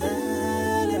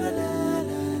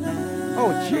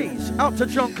 Oh jeez, out to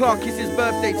John Clark, it's his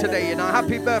birthday today, you know.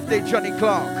 Happy birthday, Johnny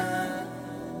Clark.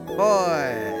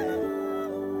 Boy.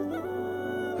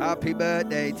 Happy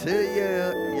birthday to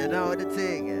you. You know the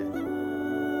thing.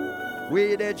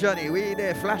 We there, Johnny. We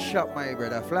there. Flash up, my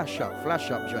brother. Flash up,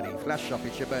 Johnny. Flash up.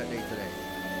 It's your birthday today.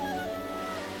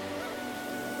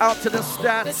 Out to the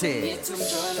statics.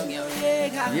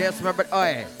 Yes, my brother.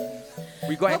 Oi.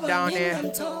 We going down there.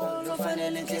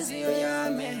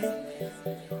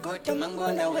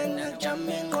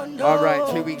 Alright,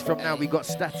 2 weeks from now we got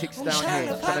statics down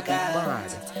here. It's gonna be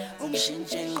mad.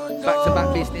 Back to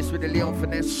back business with the Leon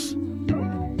Finesse.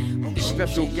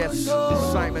 Special guest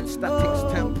Simon Statics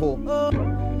Temple.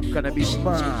 Gonna be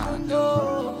mad.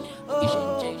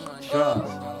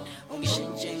 Trust.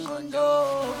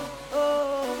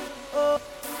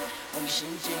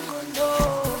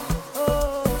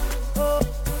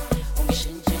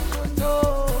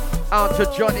 Out to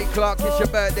Johnny Clark, it's your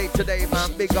birthday today,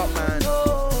 man. Big up, man.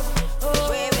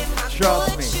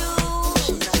 Trust me.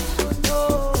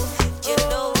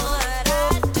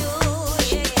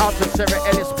 Out to Sarah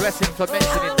Ellis, blessing for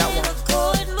mentioning that one.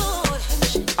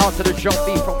 Out to the John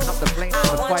B from up the flames and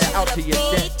the fire. Out to your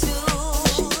dead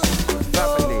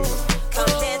family.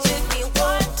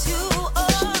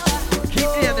 Keep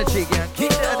the energy, gang.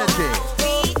 Keep the energy.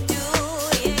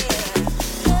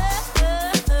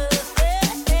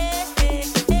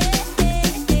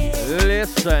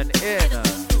 Listen in.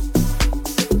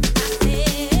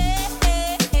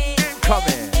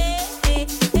 Incoming.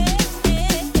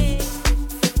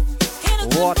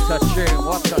 What a tune,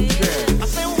 what a tune. I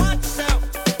say what's up?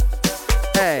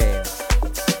 Hey.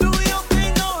 Do your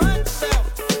thing, no hurt yourself.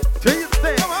 Do you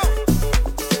think? Come on.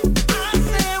 I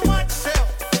say what's up?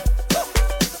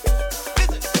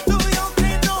 Listen, do your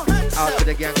thing, no hurt yourself. Out to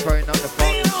the gang throwing on the phone.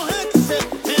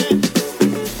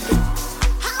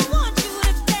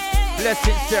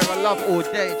 Blessing Sarah, love all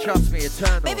day, trust me,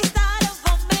 eternal. Baby, start up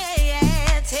for me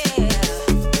and tell.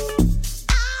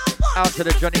 Out to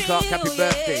the Johnny Clark, happy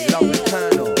birthday, love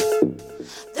eternal.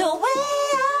 The way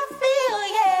I feel,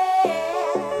 yeah.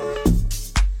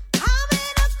 I'm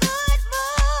in a good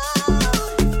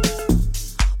mood.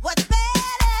 What's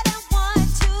better than 1,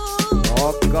 2?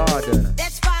 Oh God.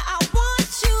 That's why I want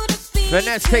you to be.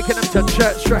 Finesse taking them to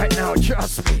church right now,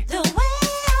 trust me. The way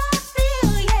I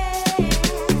feel, yeah.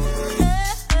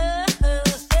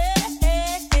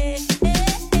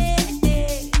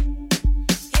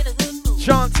 In a good mood.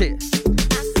 Chant it.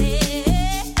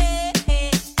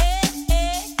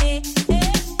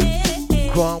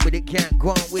 Go on with it, can't go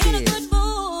on with In a it. good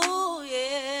mood,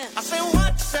 yeah. I say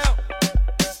what's up?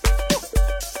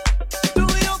 Do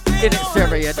your thing, In it, no Sarah,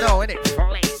 hurt you yourself. know, in it,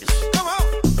 flames. Come on.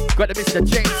 Got the Mr.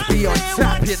 James B on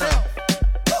tap, you know.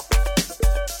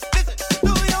 Listen,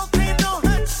 do your thing, no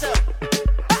hurt yourself.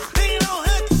 Thing, no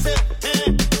hurt yourself.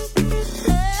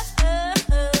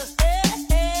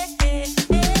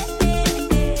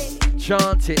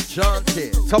 Chant it, chant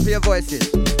it. Top of your voices.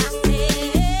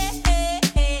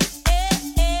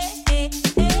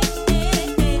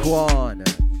 Go on. In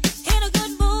a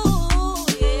good mood,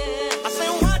 yeah. I say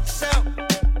what's up?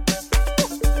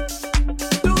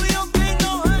 Do your thing,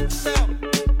 no hurt yourself.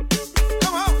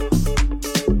 Come on.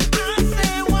 I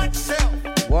say what's up?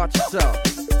 What's up?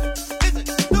 Listen,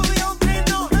 do your thing,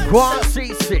 no hurt Go on, yourself.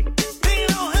 CC. Thing,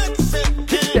 no hurt yourself.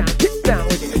 Get down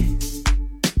with it.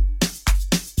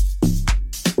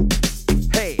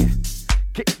 Hey,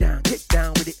 get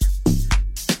down with it.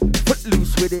 Put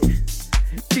loose with it.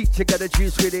 Teacher got a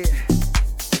juice with it.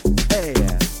 Hey,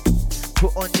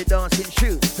 put on your dancing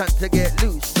shoes. Time to get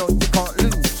loose. No, you can't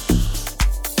lose.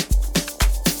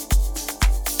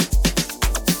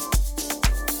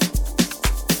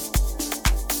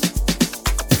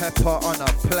 Pepper on a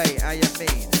plate, how you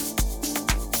mean?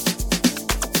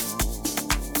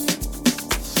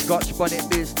 Scotch bonnet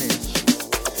business.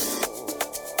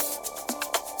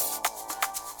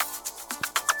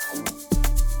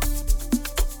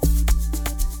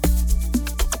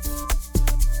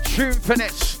 Tune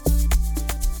Finesse.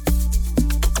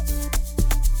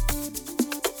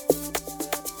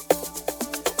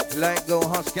 Like go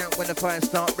huskank when the fire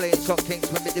start blazing. Top kings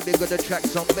when we do big of the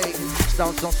tracks on bait.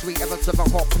 Styles on sweet, ever serve a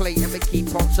hot plate. And we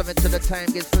keep on serving till the time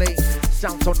gets late.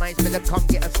 Sounds so nice, better come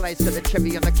get a slice of the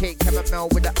cherry on the cake, caramel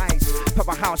with the ice.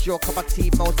 Powerhouse, your cup of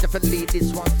tea, most definitely.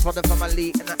 This one's for the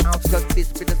family in the outskirts.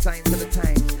 This be the signs of the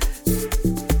times.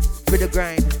 With the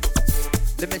grind,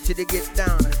 let me see the get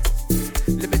down.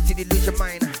 Let me see the lose your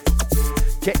mind.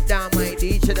 Get down, my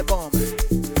DJ the bomb.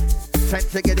 Time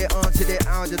to get it on to the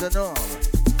out of the norm.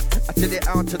 I tell it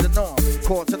out to the norm,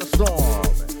 caught in the storm.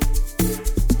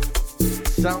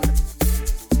 Sound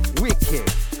wicked.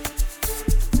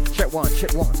 Check one.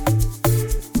 Check.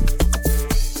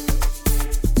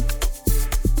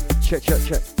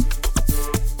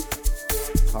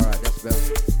 Bell.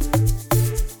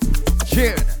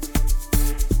 Tune.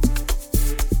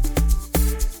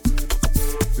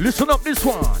 Listen up this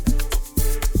one.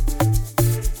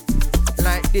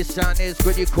 Like this sound is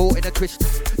good, you caught in a twist.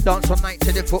 Dance all night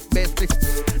to the foot bass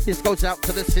blisters. This goes out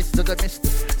to the sister, the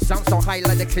mistress. Sounds so high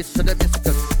like the cliffs of the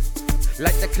mistress.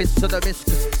 Like the cliffs of the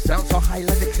mistress. Sounds so high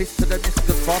like the cliffs of the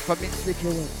mistress. Far from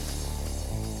inconspicuous.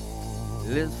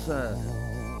 Listen.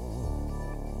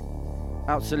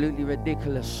 Absolutely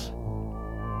ridiculous.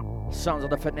 Sounds of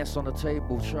the finesse on the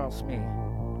table, trust me.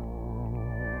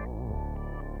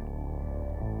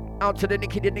 Out to the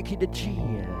Nicky, the G.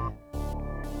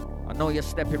 I know you're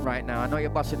stepping right now. I know you're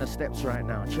busting the steps right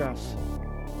now. Trust.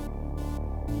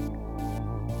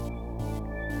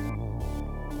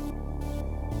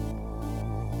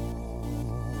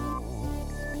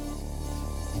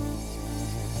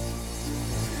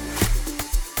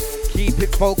 Keep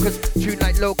it focused, tune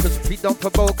like locusts, feet don't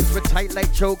provoke us, we're tight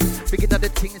like chokers, begin other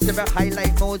things to be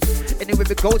highlight Moses, anywhere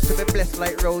we go, so we're blessed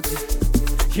like roses.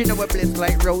 You know we're blessed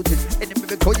like roses. Anywhere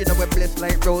we go, you know we're blessed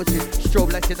like roses.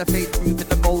 Strobe lights in the face, move in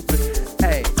the movement.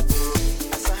 Hey.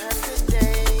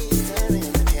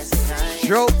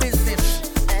 Strobe business.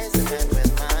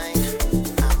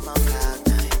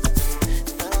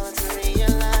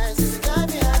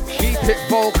 Keep it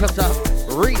focused up.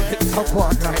 Reef it top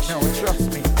one right now,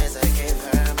 trust me.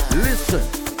 Listen.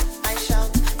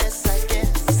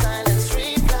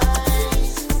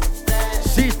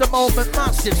 Seize the moment,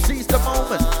 massive, seize the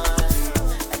moment.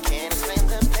 I can't explain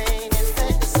the pain, in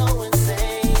fact it's so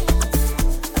insane.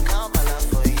 I call my love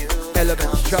for you.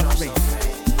 Elements, trust me. I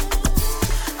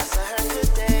saw her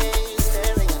today,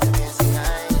 staring at the piercing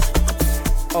eyes.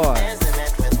 Oh. As they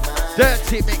met with mine.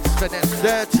 Dirty mix, finesse,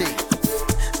 dirty.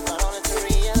 But only to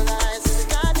realize there's a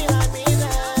guy behind me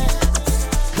there.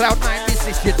 Cloud9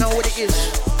 business, you know what it is.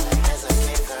 As I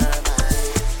gave her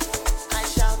mine, I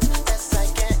shout as I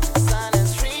get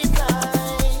silence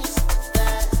replies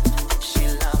that she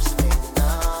loves me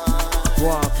now. Go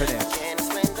on, finesse. Can't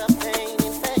explain the pain,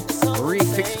 in fact it's so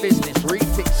Refix insane. business,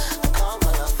 refix. I call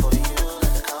my love for you,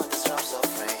 let the countless drops of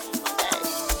rain.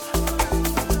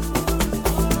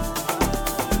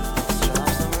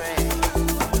 Drops of rain.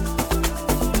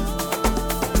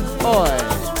 Oi.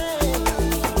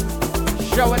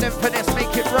 Showing them finesse,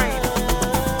 make it rain.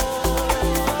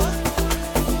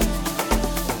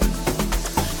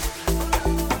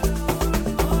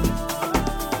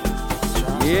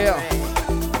 Yeah.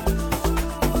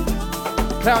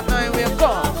 Cloud9, we are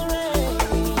gone.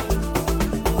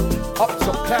 Up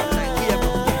to Cloud9, we are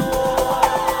gone.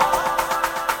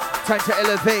 Time to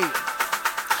elevate.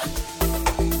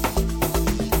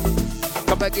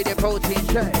 Come and get your protein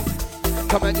shake.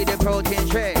 Come and get your protein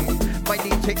shake. My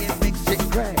DJ is mix it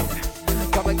great.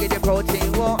 Come and get your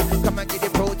protein what? Come and get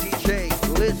your protein shake.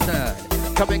 Listen.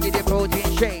 Come and get your protein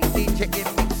shake. DJ is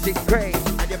mix it great.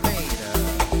 And you mean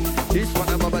this one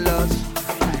a bubblers.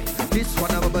 This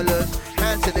one a bubblers.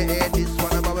 Hands in the air. This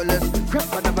one a bubblers.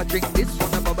 Crap another drink. This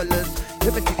one a bubblers.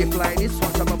 Let me see you fly. This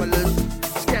one's a bubblers.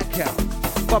 Skank out.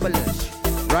 Bubblers.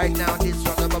 Right now this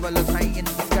one a bubblers. High in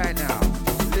the sky now.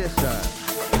 Listen.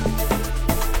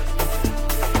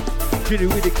 Kiddo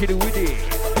with it, kiddo with it.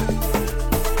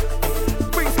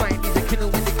 Baseline is a kiddo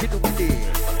with it, kiddo with it.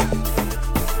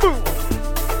 Boom!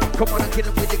 Come on and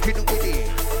kiddo with it, kiddo with it.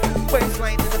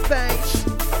 Baseline in the face.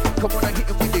 Come on and hit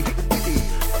him with it, hit him with it.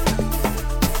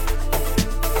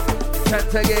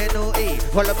 Chance again, no E.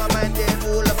 All of my man, them,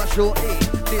 all of my show E.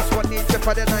 This one is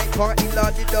for the night party,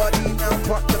 lordy, lordy. Now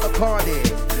part to the party.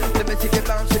 Let me see the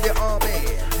bounce of the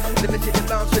army. Let me see the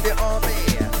bounce of the army.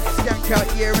 Skank out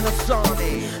here in the sauna.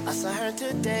 I saw her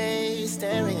today,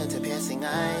 staring into piercing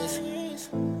eyes.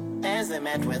 As they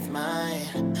met with mine,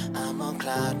 I'm on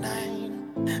Cloud9.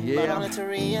 Yeah, But only to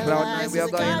realize Cloud9, we are there's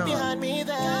a guy going behind on. me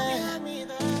there.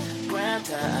 Grabbed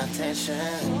her attention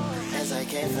as I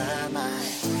gave her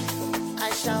mine. I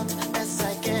shout as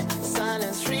I get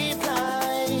silence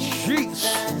reply Jeez.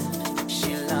 that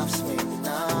she loves me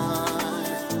now.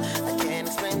 I can't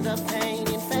explain the pain,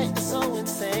 in fact it's so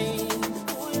insane.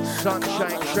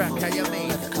 Sunshine track, how you mean?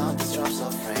 The countless drops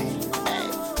of rain.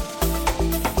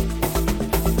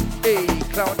 Hey,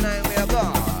 Cloud9, we are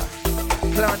gone.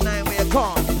 Cloud9, we are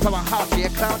gone. Powerhouse, yeah,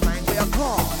 Cloud9, we are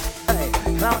gone. Hey,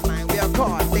 Cloud9, we are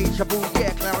gone. Deja vu,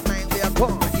 yeah, Cloud9, we are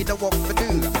gone. You know what we do?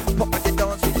 Pop with the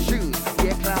dancing shoes.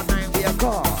 Yeah, Cloud9, we are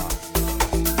gone.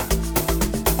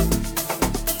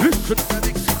 Listen to the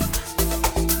mix.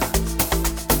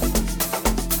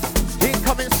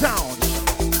 Incoming sounds.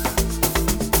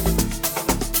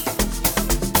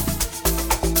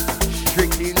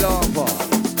 Strictly lava.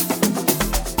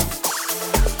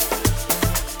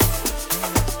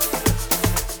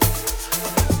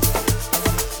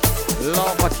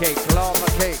 Lava cake, lava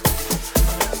cake.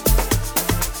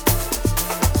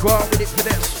 Go on with it,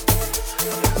 Finesse.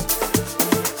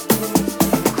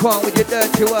 Go on with your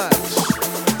dirty words.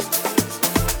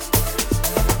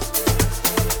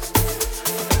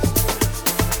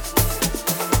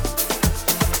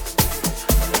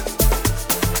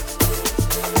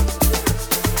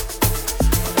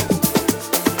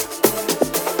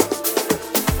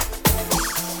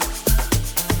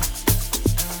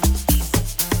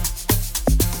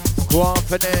 Go on,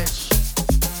 Finesse.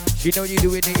 You know you're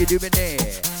doing it, you're doing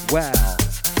it. Well,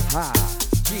 ha,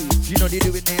 gee, you know you're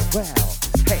doing it well.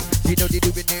 Hey, you know you're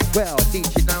doing it well.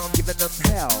 DJ now I'm giving them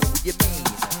hell. What you mean?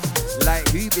 Like,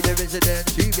 who be the resident?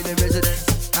 Who be the resident?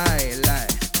 I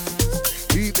like.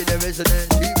 Who be the resident?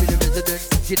 Who be the resident?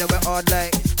 You know we're odd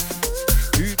like.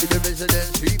 Who be the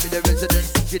resident? Who be the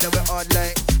resident? You know we're odd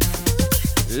like.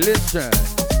 Listen.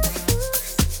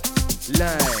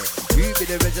 Like. You be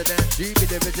the resident, you be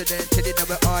the resident, till you know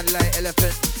we're hard like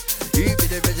elephants. You be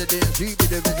the resident, you be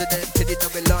the resident, till you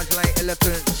know we're large like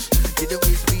elephants. You don't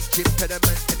need speech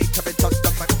impediments, anytime I touch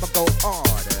the mic, I'ma go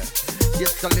hard.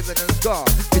 Yes, I live in a scar,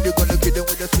 you're gonna get in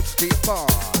with a 16 bar.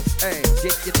 Hey,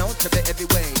 get your notes of it every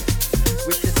way,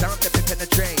 with the sound that we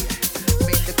penetrate.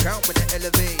 Make the crowd when they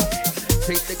elevate,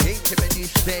 take the game to a new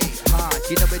state. Hard,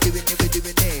 you know we're doing it, we're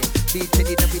doing it.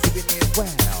 DJ, you know we're doing it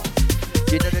well.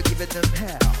 You know they're giving them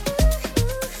hell.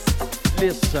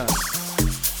 Listen.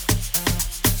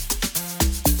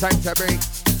 Time to break.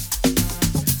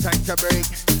 Time to break.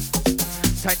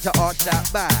 Time to arch that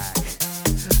back.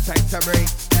 Time to break.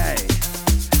 Hey.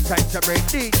 Time to break,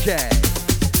 DJ.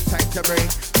 Time to break.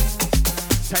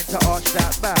 Time to arch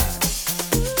that back.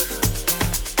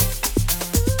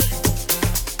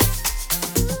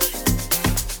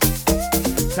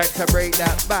 Time to break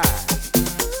that back.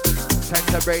 Time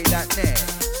to break that neck.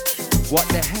 What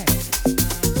the heck?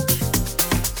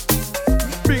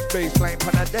 Big bassline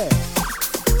on a desk.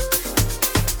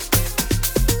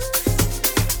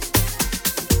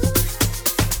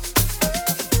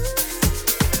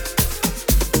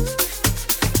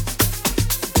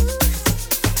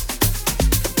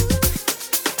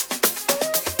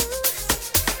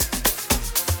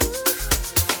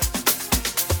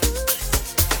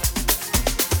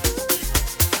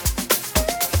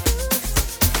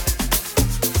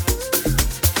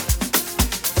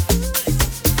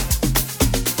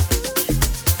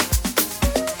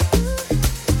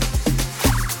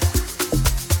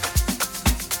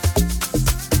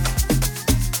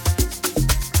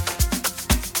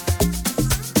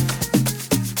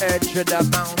 Edge of the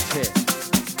mountain.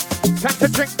 Time to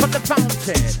drink from the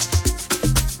fountain.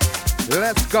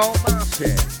 Let's go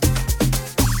mountain.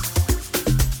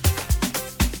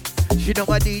 You know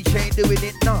my DJ doing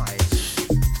it nice.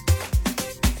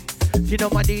 You know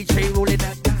my DJ rolling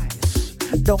that dice.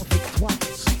 Don't think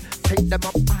twice. Take them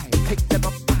up high, take them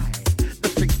up high. The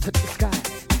streets to the sky.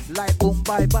 Light boom,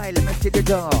 bye bye, let me see the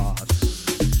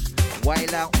doors.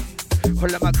 Wild out.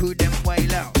 All of my crew them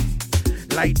wild out.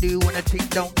 Like do when a team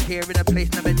don't care in a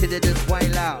place never till they just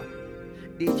wild out.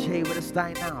 DJ with a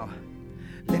style now.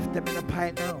 Lift them in a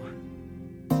pile now.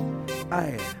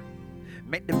 Aye.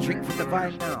 Make them drink from the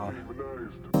vibe now.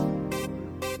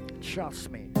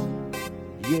 Trust me.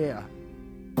 Yeah.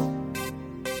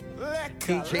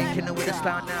 DJ killing with a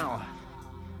style now.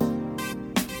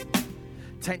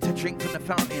 Time to drink from the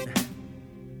fountain.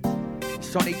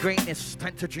 Sonic greatness.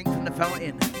 Time to drink from the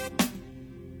fountain.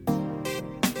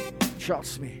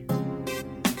 Trust me.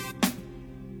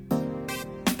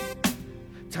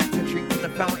 Time to drink from the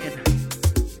fountain.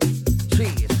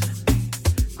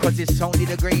 Jeez. Cause it's only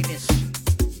the greatness.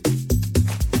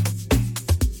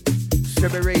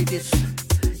 Celebrate this.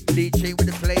 DJ with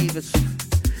the flavors.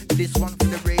 This one for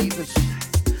the ravers.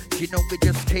 You know we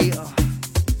just cater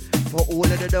for all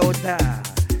of the those that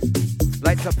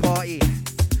like to party.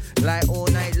 Like all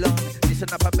night long.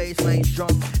 Listen up a bassline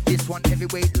strong. This one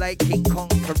heavyweight like King Kong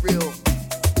for real.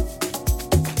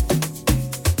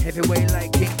 Heavyweight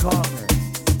like King Kong.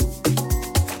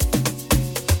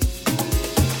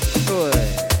 Oi.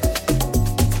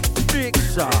 Big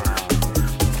song.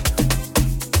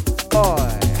 Oi.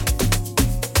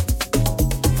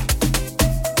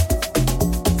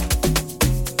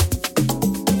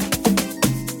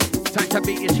 Time to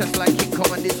beat your chest like King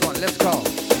Kong on this one. Let's go.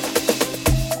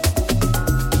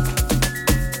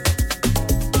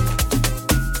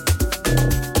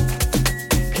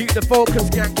 Keep the focus,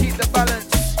 gang, keep the balance.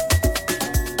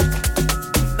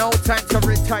 No time to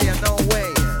retire, no way.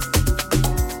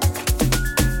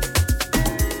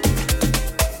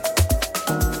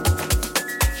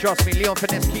 Trust me, Leon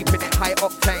Finesse keeping it high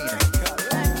octane.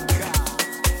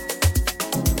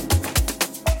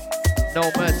 No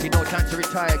mercy, no time to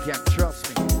retire, gang, trust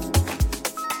me.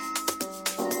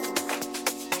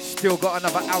 Still got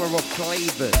another hour of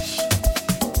flavors.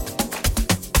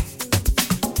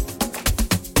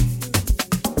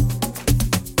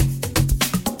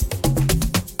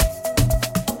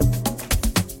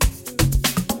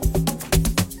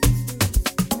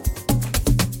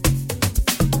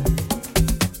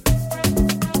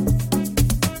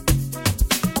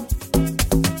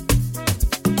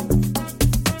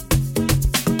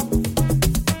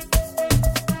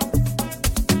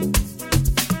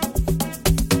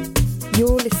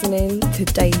 You're listening to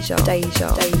Deja.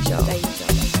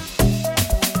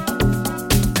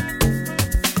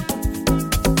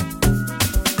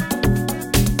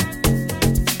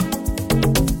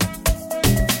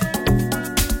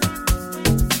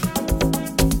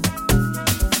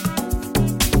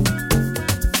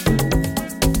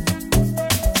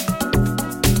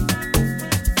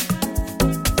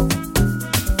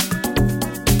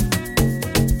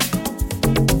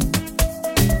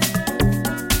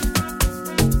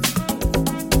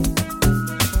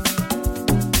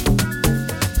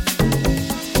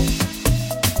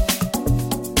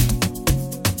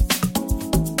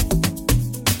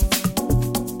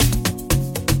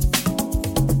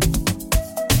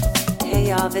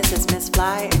 This is Miss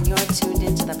Fly, and you're tuned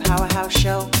into the Powerhouse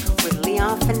Show with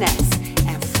Leon Finesse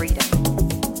and Freedom.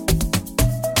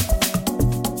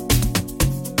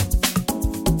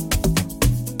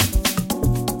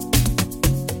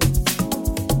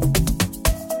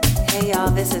 Hey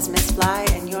y'all, this is Miss Fly,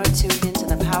 and you're tuned into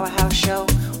the Powerhouse Show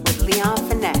with Leon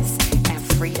Finesse and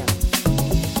Freedom.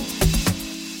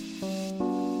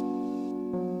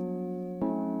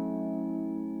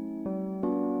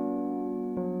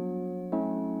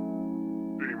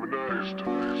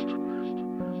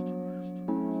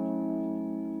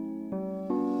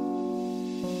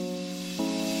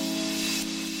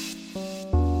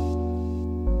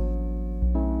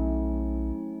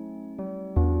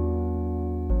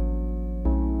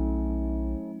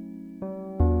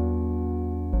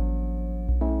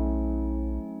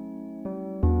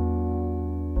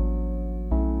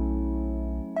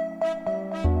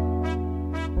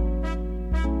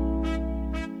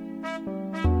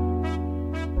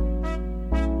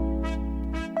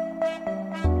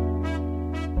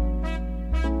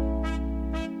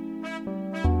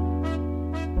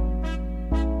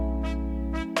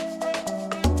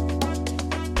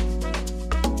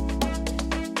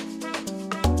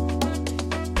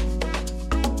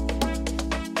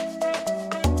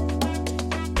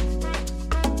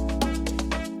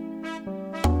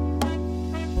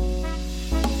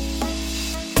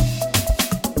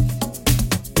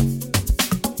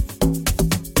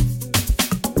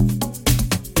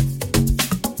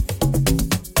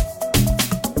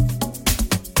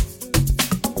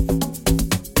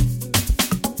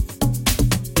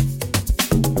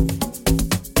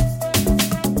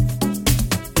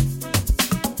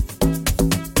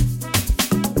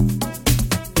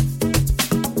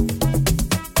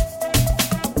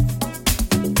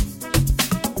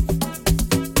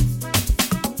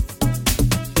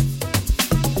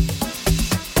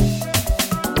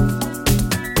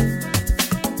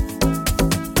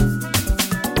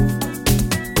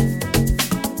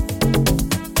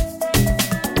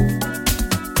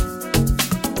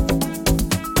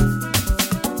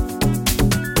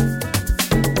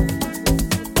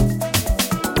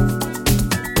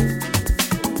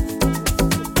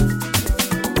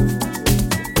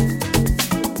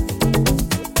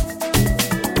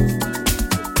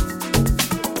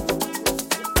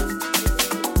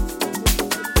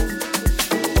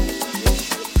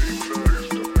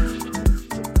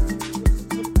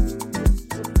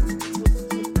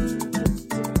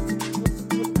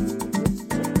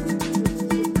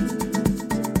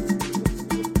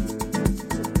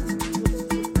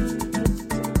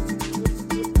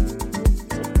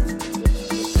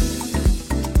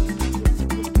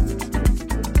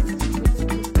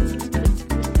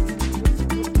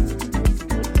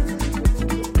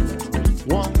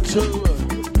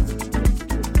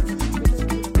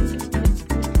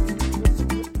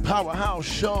 Powerhouse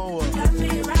Show.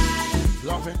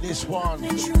 Loving this one.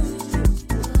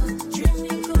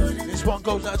 This one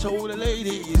goes out to all the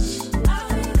ladies.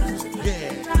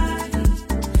 Yeah.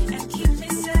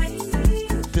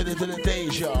 To the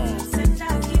Deja.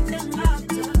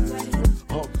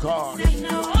 Oh God.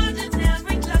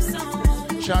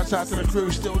 Shouts out to the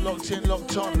crew still locked in,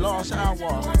 locked on. Last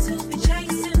hour.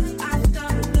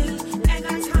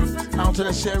 Out to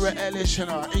the Sarah Ellis and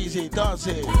her Easy Does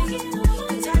It.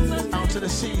 Out to the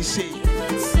CC.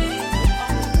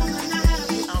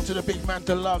 Out to the Big Man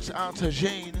Deluxe. Out to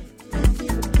Jane.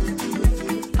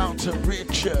 Out to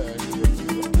Richard.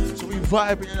 So we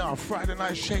vibing in our Friday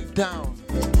night shakedown.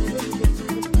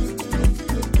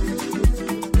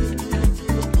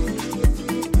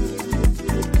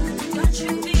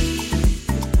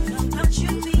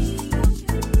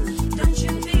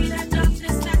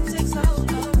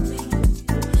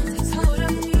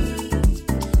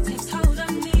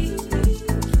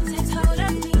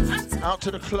 Out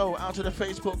to the Chloe, out to the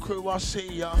Facebook crew, I see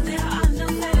ya.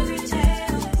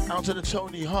 Out to the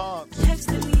Tony Hart.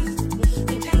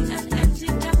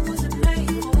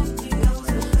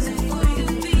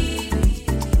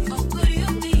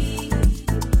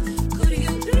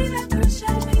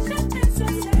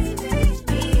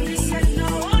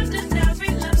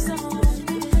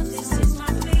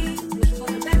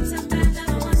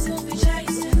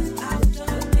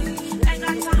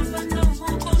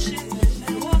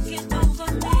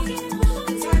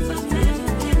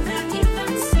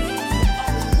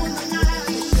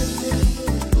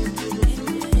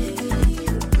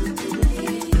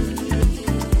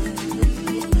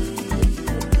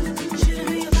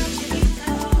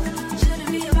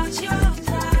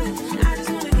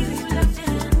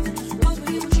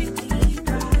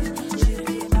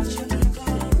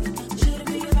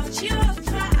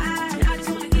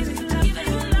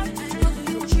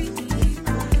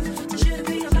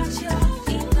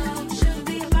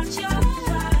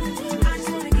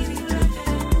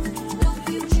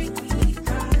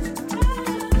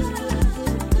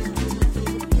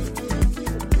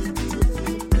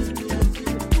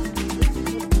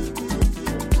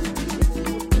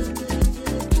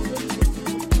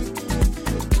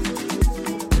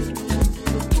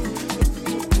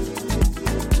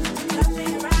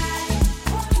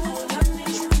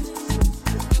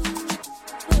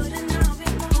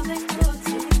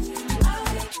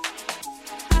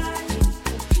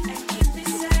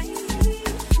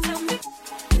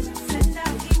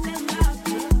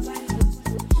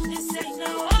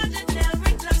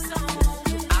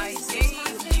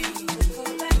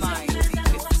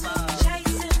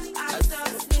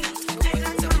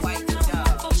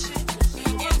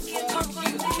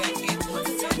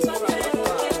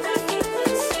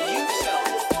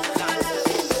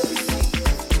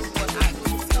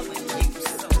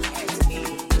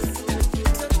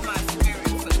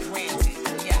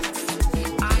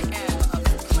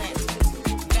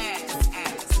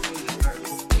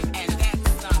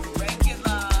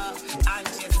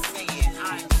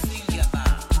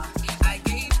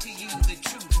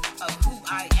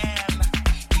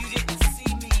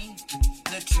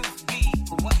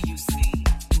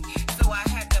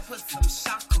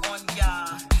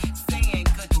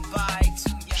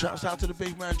 Shouts out to the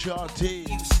big man Jardine.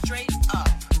 You straight up.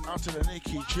 Out to the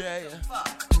Nikki J.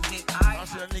 Fuck did I out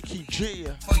to the Nikki G.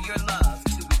 For your love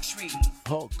to retrieve.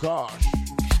 Oh gosh.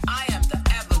 I am the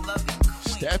ever-loving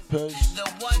queen. Steppers. The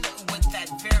one with that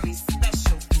very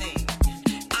special thing.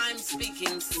 I'm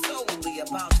speaking solely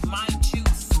about my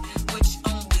juice, which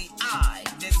only I,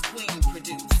 this queen,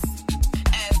 produce.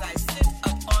 As I sit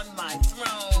up on my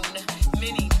throne,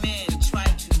 many men try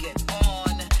to get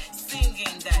on,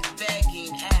 singing that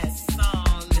begging ass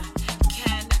song.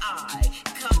 Can I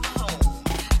come home?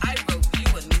 I wrote you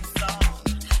a new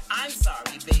song. I'm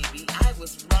sorry, baby, I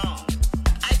was wrong.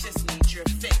 I just need your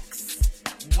fix.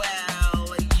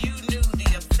 Well, you knew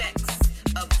the effects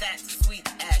of that sweet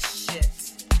ass shit.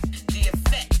 The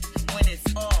effect when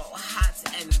it's all hot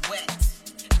and wet.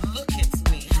 Look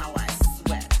at me how I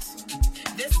sweat.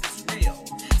 This is real.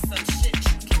 Some shit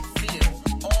you can feel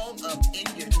all up in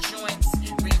your joints,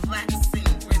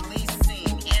 relaxing,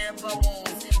 releasing air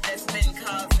bubbles that's been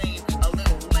causing a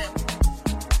little lip.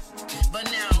 But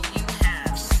now you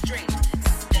have straight,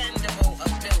 standable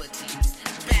ability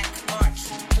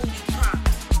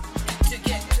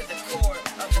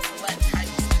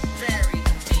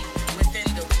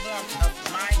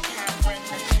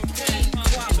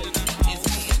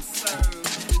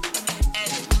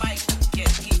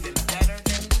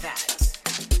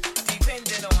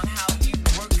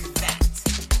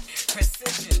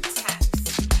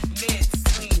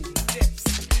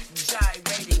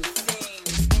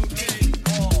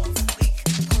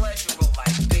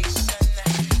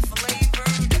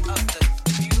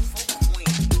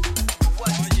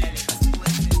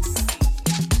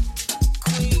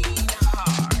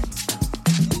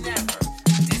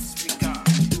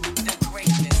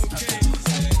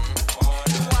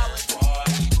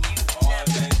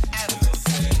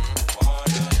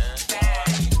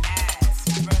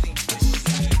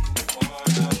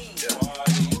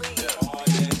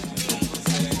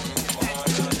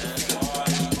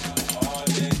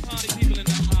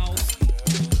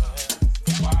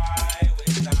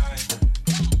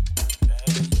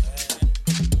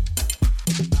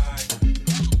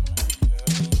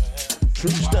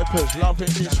Campers loving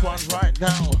this one right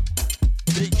now.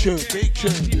 Big tune,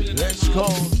 let's go.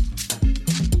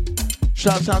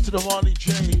 Shouts out to the Marley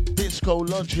J, Disco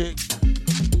Logic.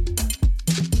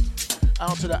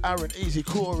 Out to the Aaron, Easy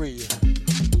Corey.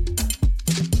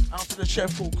 Out to the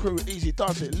Sheffield crew, Easy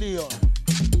Does It, Leon.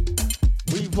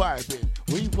 We vibing,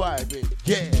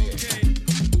 yeah.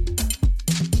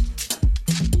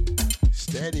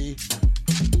 Steady.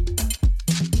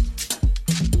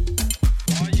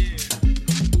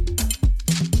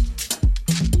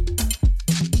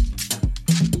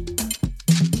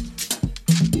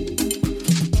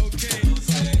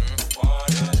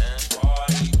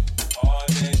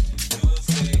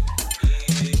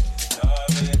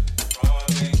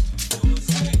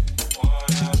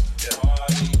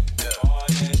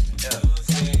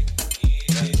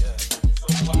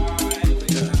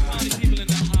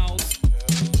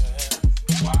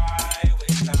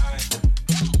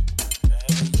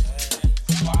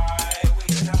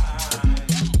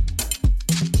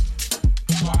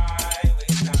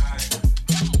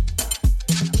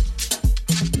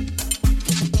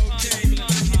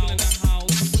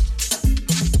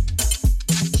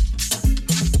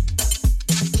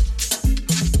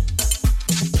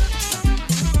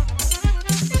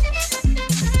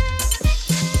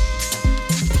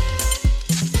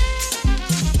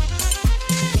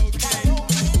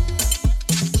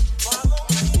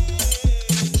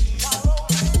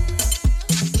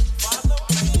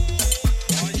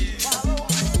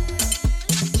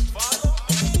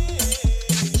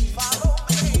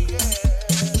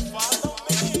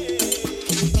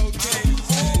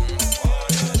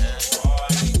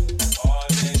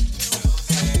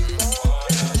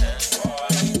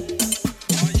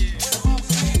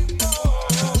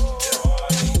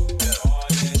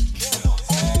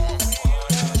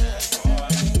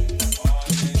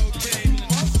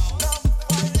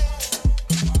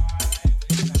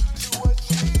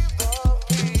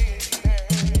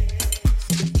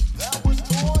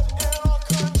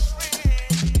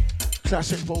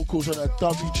 Classic vocals on a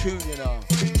dubby tune, you know.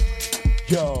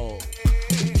 Yo.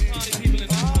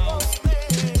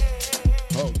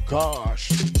 Oh gosh.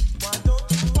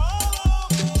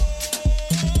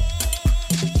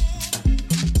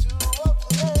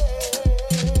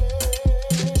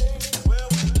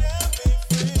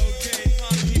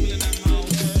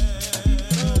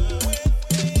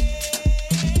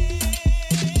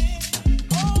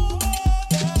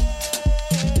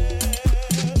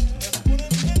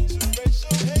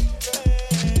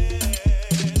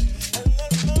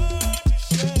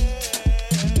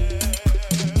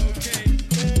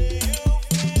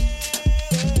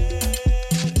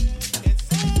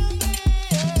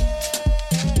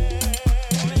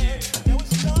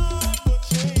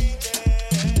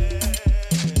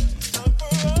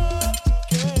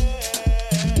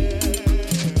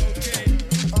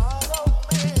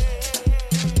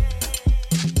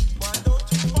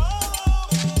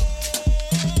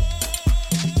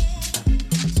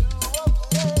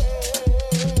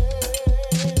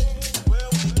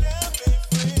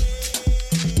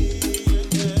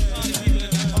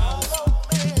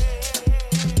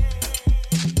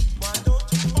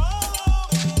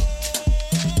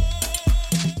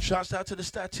 Shouts out to the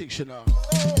Statics, you know.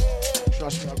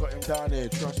 Trust me, I got him down there.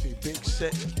 Trust me, big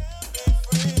set.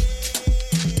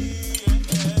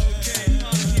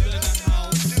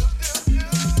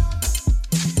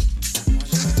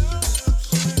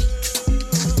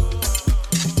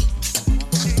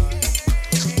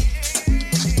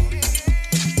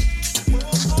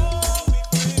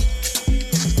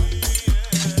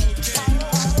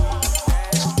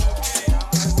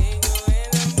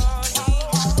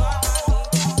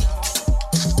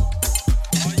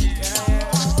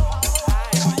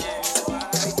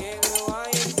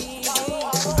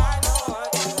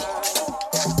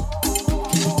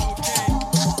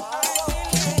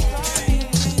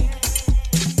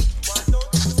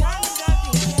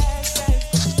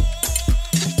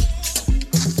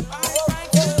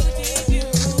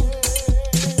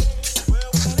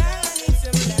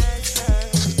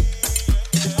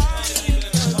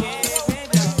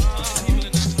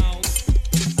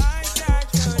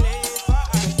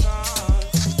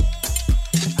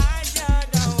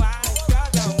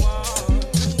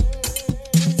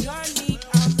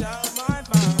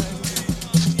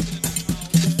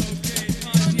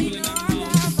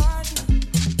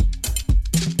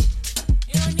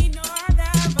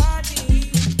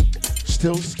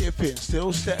 Still skipping,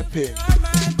 still stepping.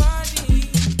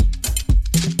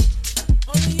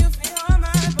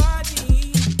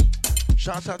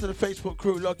 Shout out to the Facebook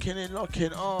crew, locking in,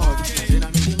 locking on.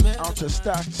 Out to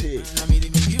Static.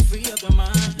 free up your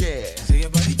mind. Yeah. Say your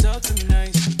body talk to me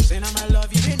nice. Say now my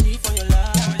love you didn't need for your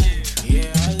life.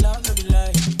 Yeah, I love to be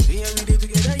like. See every day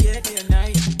together, yeah, day and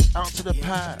night. Out to the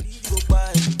pad. Go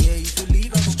by, yeah, you should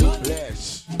leave us strong.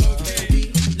 Bless.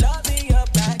 Baby, loving your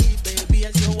body, baby,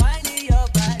 as you're whining your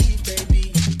body,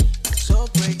 baby. So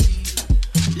crazy.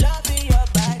 Loving your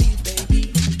body,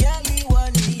 baby. Get me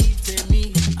what needs in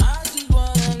me. I just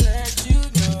wanna let you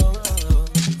know.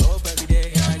 Hope every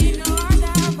day I need no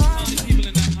other body. People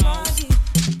in the house.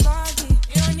 Body.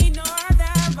 You don't need no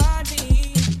other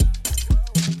body.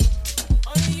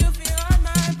 Only you feel on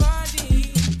my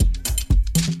body.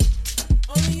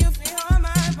 Only you feel on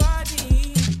my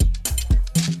body.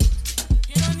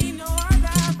 You don't need no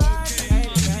other body.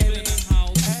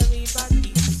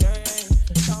 Everybody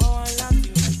says, no one loves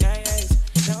you like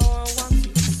this. No one wants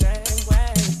you the same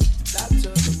way. Back to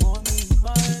the morning,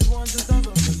 my head wants to stop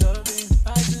from the loving.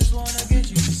 I just wanna get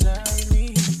you beside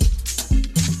me.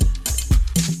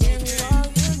 Give me all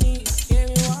you need. Give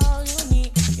me all you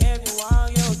need. Give me all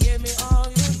you. Give me all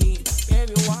you need. Give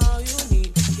me all you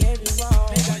need. Give me all.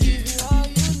 Make I give you all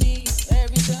you need.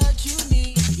 Every touch you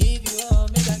need. Give you all.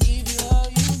 Make I give you all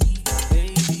you need,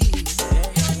 baby.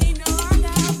 You don't need no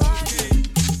other body.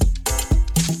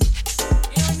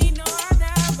 You don't need no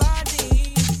other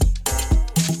body.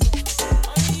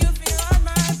 Only you feel on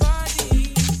my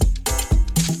body.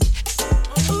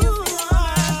 Only you feel on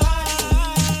my body.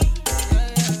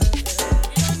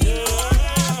 You don't need no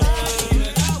other body.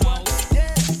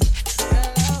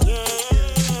 You don't need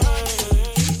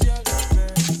no other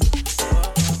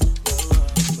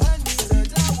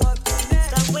body.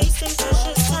 Stop wasting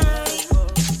precious time.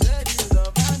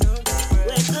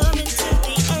 We're coming to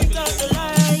the end of the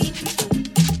line.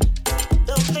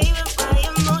 Don't play with my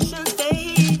emotions,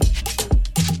 babe.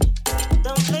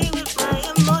 Don't play with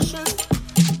my emotions.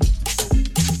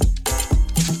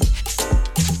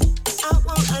 I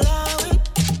won't allow it.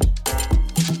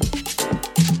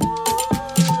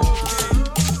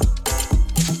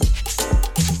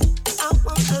 I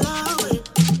won't allow it.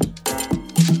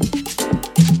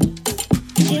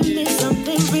 Give me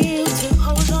something real to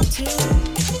hold on to.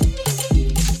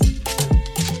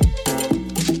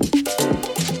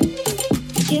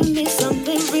 Give me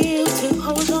something real to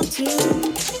hold on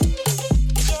to.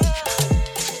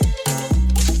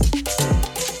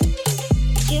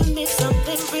 Give me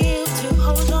something real to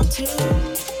hold on to.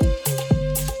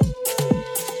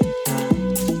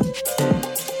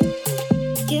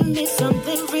 Give me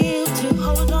something real to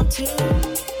hold on to.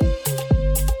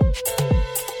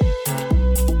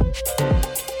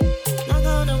 Not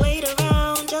gonna wait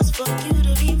around just for you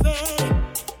to be ready.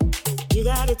 You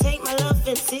gotta take my love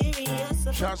serious.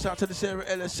 Shouts out to the Sarah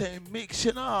LSA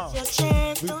mixing up. Your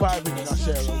chance, We don't you vibing now, miss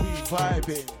your Sarah. We chance.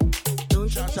 vibing. Don't you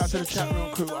Shouts out miss to the your chat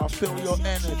room crew. I chance. feel your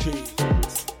energy.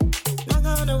 Not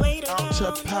gonna wait Out around to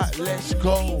just Pat, for let's you to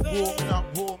go. be ready. Warming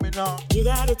up, warming up. You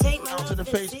gotta take my Out to the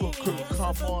love Facebook crew, serious,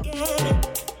 come so on. forget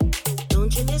it.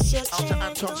 Don't you miss your Out chance. to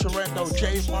Anton don't you Sorrento, miss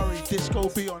Jay your Murray, chance. Disco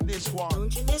B on this one.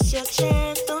 Don't you miss your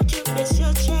chance. Don't you miss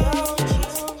your chance. Don't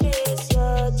you miss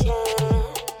your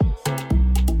chance.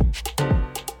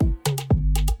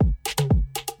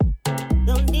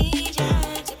 Don't need your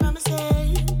hands, your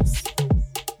promises.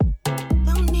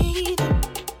 Don't need them.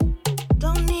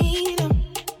 Don't need them.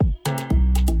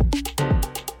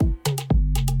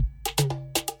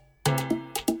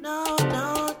 No,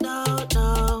 no, no,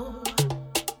 no.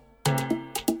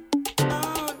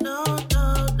 No, no,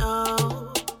 no,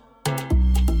 no.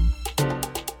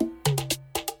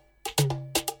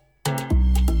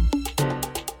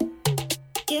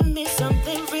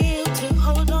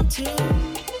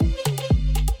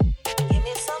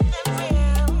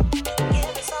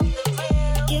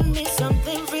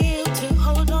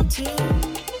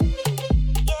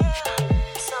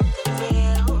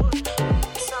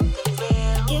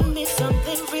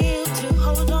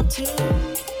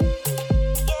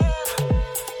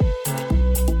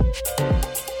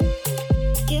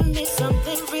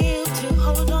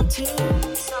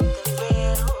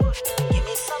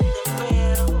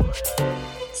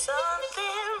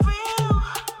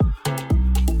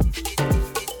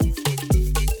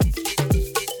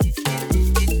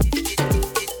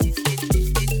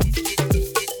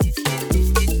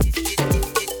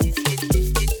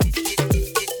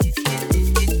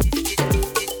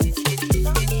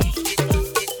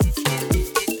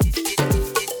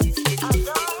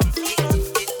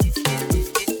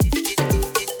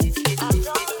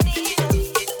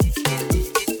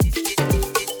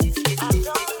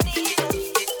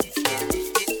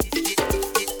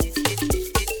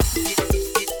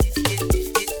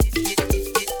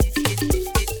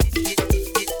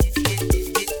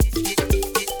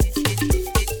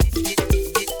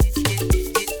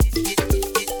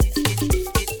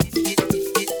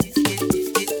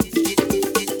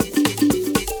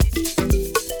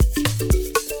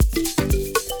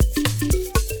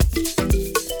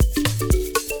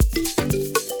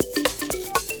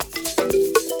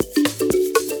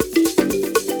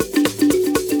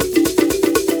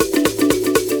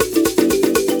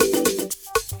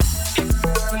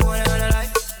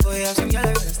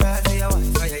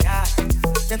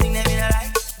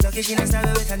 she not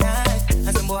stab with a knife.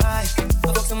 And some boy, I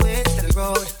fuck some ways to the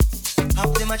road.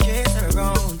 Hop them a chase her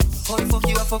around. How the fuck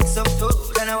you a fuck some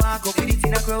toad? And I walk up with it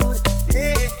in a crowd.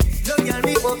 Hey, look y'all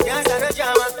me fuck can't start a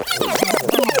drama.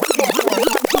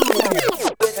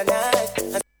 With a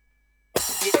knife.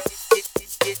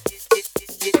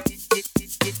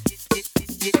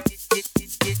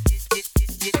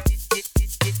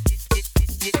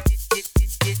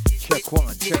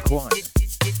 Check one.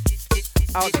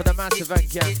 Out to the massive and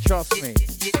gang, trust me.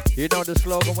 You know the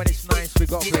slogan, when it's nice, we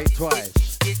got to play it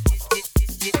twice.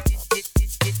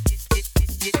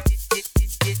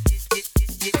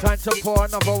 Time to pour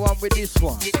another one with this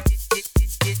one.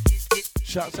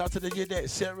 Shouts out to the unit,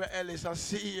 Sarah Ellis, I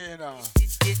see you now.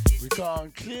 We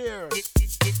gone clear.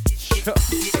 Sure.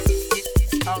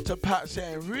 Out to Pat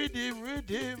saying, redeem.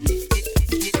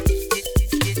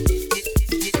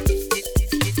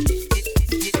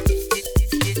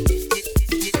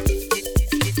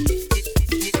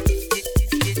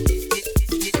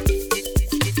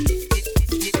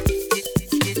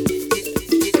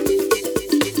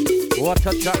 What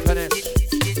a track, Finesse.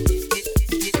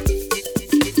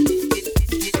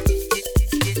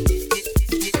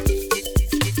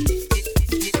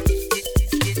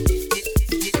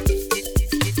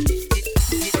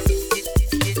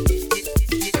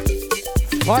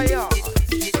 Fire!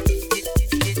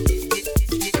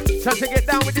 Time to get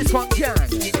down with this one, gang.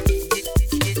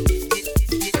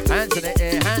 Hands in the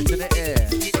air, hands in the air.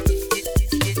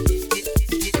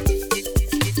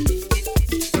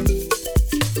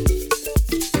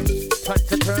 Time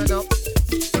to turn up.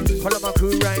 Call up my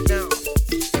crew right now.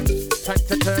 Time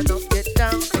to turn up, get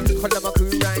down. Call up my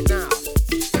crew right now.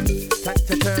 Time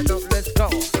to turn up, let's go.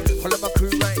 Call up my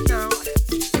crew right now.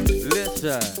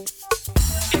 Listen.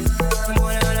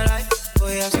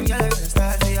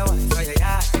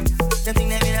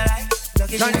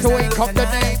 Time to wake up the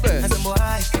neighbors.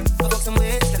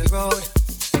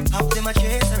 Up them a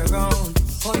chase around.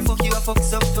 How the fuck you a fuck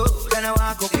some toad? And I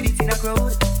walk up with it in a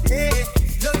crowd. Hey,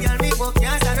 look y'all me fuck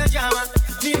can't stand a drama.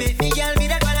 Me make me y'all me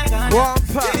that balagana.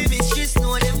 Baby bitch she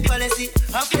know them policy.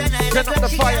 After 9 o'clock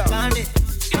she can't call me.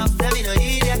 After me no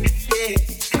idiot,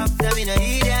 yeah. After me no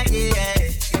idiot,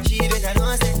 yeah. She better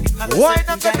know say. Wind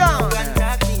up the down.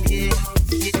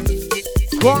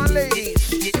 Go on, ladies.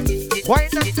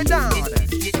 Wind up the down.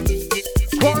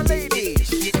 Go on, ladies.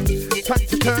 Time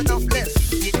to turn up this.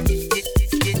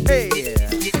 Hey,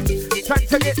 time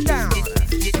to get down.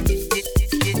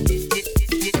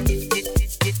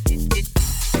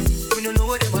 We don't know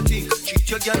what they want to think. Treat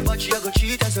your girl, but she a go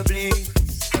cheat as a bling.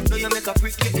 No, you make a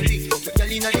prick, get the leak. Fuck your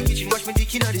girl inna the kitchen, wash me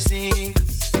dick inna the sink.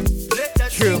 Let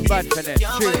that True sink bad, in. Finesse,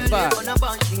 Can't true violate bad. on a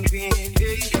banking pain,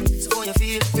 hey. So when you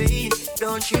feel pain,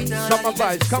 don't treat her Summer like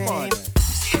vibes, it's come the on. same.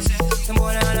 Some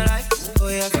boy on a life. Oh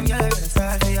yeah, from your life,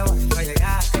 start for your wife, for your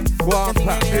guy. Go on,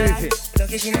 Pat, move it.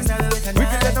 Lucky she not stab with a We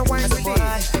can let her knife. wine And some with boy, it.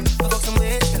 I fuck some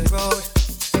ways to the road.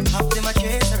 Hop them a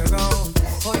chase her around.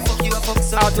 How the fuck you a fuck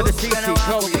some Out to the toad? CC, And I walk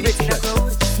Chloe, up with it in a Picture.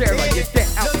 crowd. Sarah, you're dead.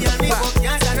 Out to Look, the y'all, me back. fuck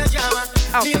can't stand no drama.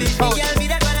 Out Me to the make Chloe. me girl be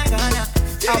that balagana.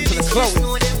 Out to the Chloe.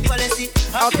 Know them policy.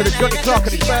 Out to the Johnny Clark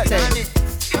on his birthday.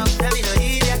 After me no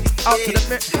idiot. Out to the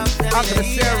After me out to no the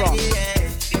Sarah.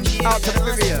 idiot. Out to the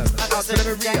Miriam. Out to the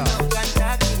Maria.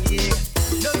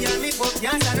 Look, y'all, me fuck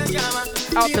can't stand no drama.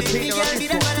 Out Me to make me Tina girl on be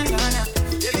this that one. balagana.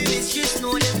 Baby bitch, she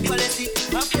know them policy.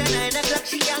 After 9 o'clock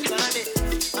she can't call me.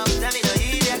 After me no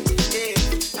idiot.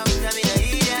 After me no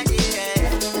idiot.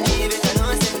 She better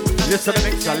know say. Listen to the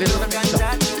mixer, listen to the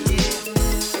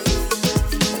mixer.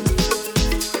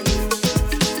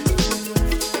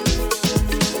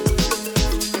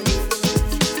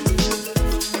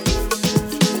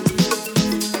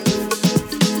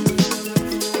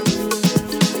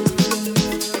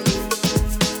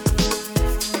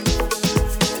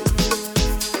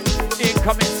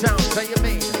 Incoming sounds, how you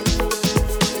mean?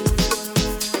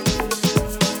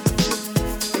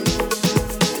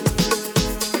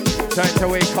 Time to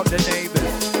wake up the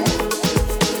neighbors.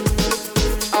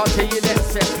 I'll tell you that,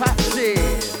 say Patsy.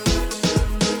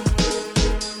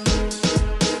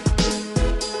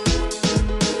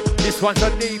 This one's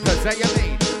on neighbors, how you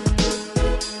mean?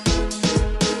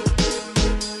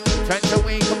 Time to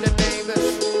wake up the neighbors.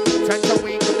 Time to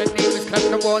wake up the neighbors. Clap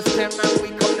the walls, them and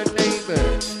wake up the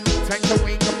neighbors. Time to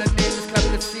wake up the neighbors. Clap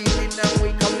the ceiling and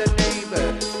wake up the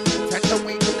neighbors. Time to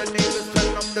wake up the neighbors.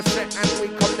 Turn up the set and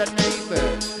wake up the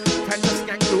neighbors. Time to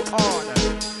skank you on.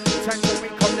 Time to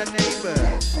wake up the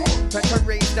neighbors. Time to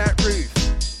raise that roof.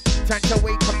 Time to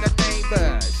wake up the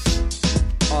neighbors.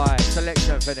 Alright,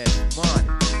 selection for this. Come on.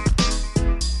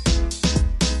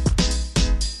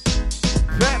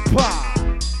 Pepper.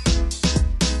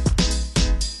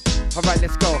 Alright,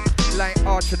 let's go.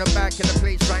 Arch in the back in the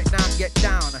place right now, get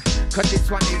down. Cause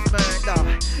this one is murder.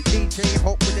 DJ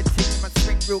Hope with the team, my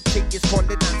swing real king is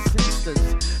calling out sisters.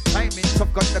 Timing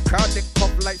tough, got the crowd, them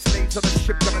pop like slaves on the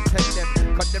ship, gonna take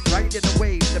them. Cut them right in the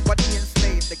waves, the body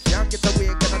enslaved. They can't get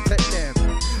away, gonna take them.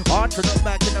 Arch in the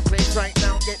back in the place right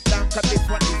now, get down. Cause this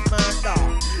one is murder.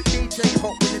 DJ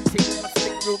Hope with the team, my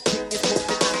swing real king is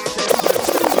calling out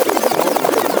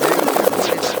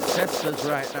sisters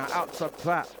right now. Out to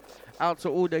Pat. Out to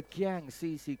all the gang,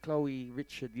 CC, Chloe,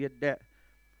 Richard, you're there.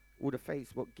 All the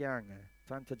Facebook gang.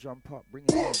 Time to jump up, bring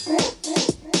it on.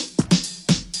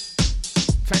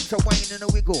 Time to whine in a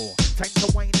wiggle. Time to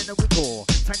whine in a wiggle.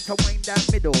 Time to whine that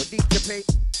middle. DJ play.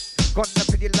 Gonna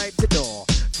pretty like the door.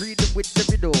 Freedom with the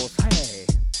riddles. Hey.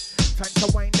 Time to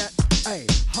whine that. Hey.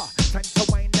 Ha. Time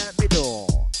to whine that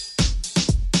middle.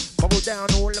 Bubble down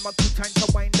all of my crew. Time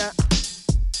to whine that.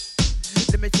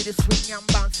 Let me see the swing and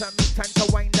bounce and it's time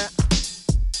to wind that.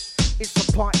 It's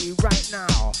a party right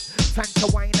now. Time to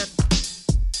wind and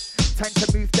time to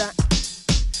move that.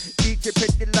 DJ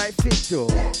put the life into.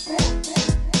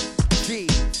 Jeez,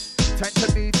 time to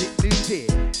move it, move it.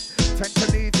 Time to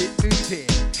move it, move it.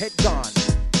 Head gone,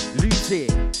 lose it.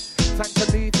 Time to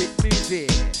move it, move it.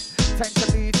 Time to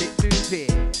move it, move it.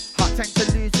 Hot time to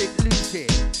lose it, lose it.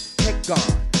 Head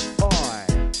gone, boy.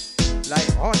 Like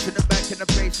arch in the back in the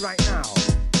place right now.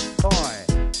 Oi.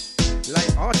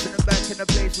 Like arch in the back in the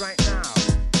place right now.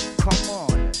 Come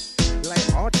on.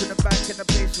 Like arch in the back in the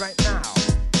place right now.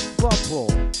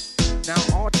 Bubble. Now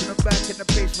arch in the back in the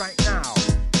place right now.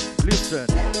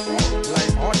 Listen.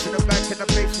 Like arch in the back in the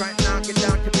place right now. Get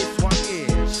down to this one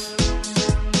is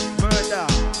murder.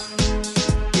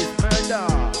 It's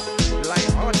murder. Like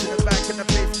arch in the back in the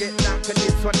place. Get down to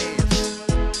this one is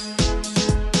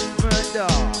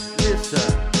murder.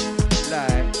 Listen,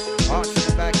 like, arch in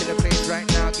the back of the place right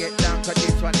now, get down, cause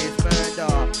this one is murder.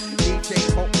 DJ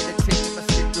Hope with the team, my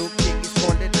simple king is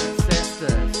calling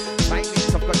ancestors.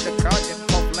 Timings, I've got the crowd, them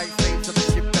pop like slaves on the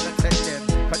ship, gonna take them.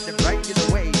 Cut them right in the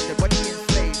way, the body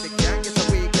enslaved, the gang is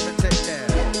away, gonna take them.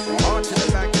 Arch in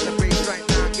the back of the place right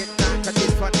now, get down, cause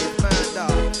this one is murder.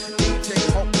 DJ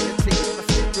Hope with the team, my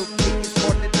simple king is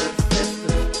calling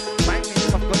ancestors.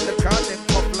 Timings, I've got the crowd, them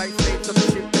pop like slaves on the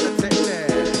ship, gonna take them.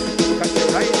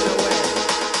 Right away.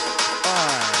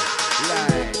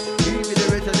 Like, you be the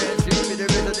residents,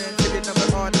 sitting on the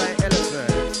hard like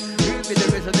elephants. You be the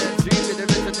residents,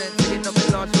 sitting on the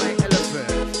large like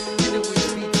elephants. You know we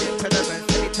speech impediments,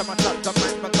 anytime I touch the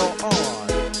mic, I go on.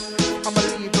 I'ma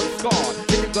leave them scarred,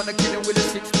 then you're gonna kill them with a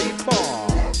 16 bar.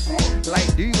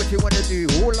 Like, do what you wanna do,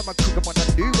 all of my crew come on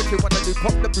and do what you wanna do.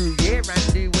 Pop the brew, yeah, and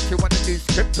do what you wanna do.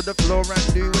 Strip to the floor and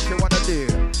do what you wanna do.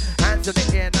 Hands in the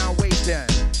air, now wave them.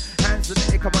 Hands in the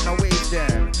air, come on and wave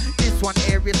them. This one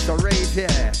here is the rave,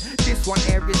 yeah. This one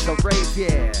here is the rave,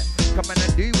 yeah. Come on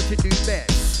and do what you do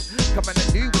best. Come on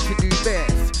and do what you do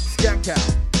best. Skank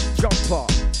out, jump up.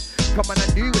 Come on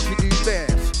and do what you do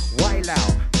best. Wild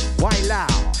out, wild out.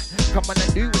 Come on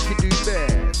and do what you do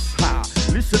best. Ha,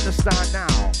 listen to start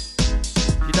now.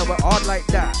 You know we're hard like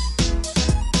that.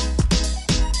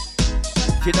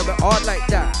 You know we're hard like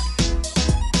that.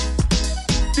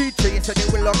 DJ said they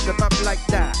will lock them up like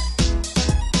that.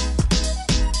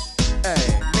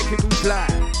 Hey, make it move like.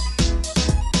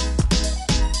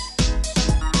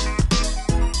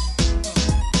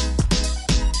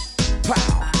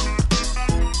 Pow.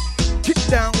 Kick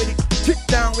down with it, kick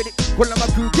down with it. Well, I'm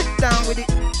a crew, kick down with it.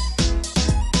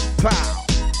 Pow.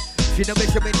 She know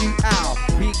make sure we do out.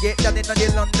 We get down in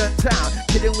the London town.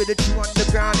 Kidding with the two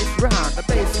underground, it's round the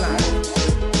baseline.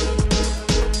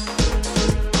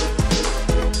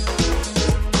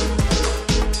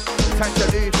 Time to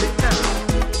lose it now.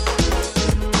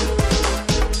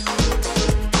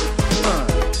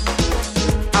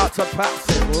 Out to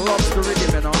Patsy, lobster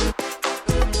rhythm, you know.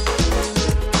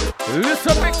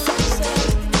 Listen, mix up.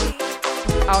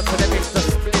 Out to the Mr.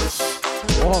 Splits.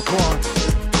 Oh, go on.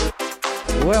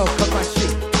 Welcome, my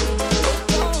chick.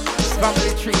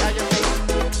 Family tree, how you make?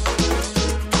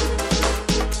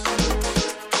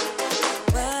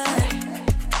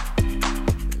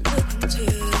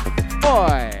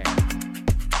 Boy.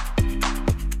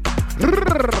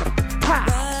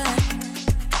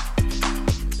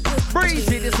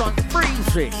 Breezy, this one's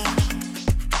breezy.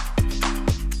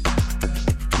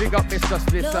 Big up Mr.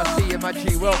 Splits, I see you, my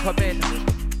G, welcome in.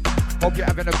 Hope you're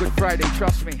having a good Friday,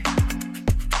 trust me.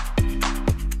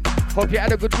 Hope you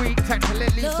had a good week, time to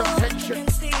let loose some tension.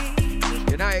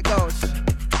 You know how it goes.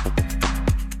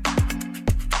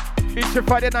 It's your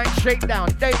Friday night shakedown,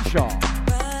 Deja.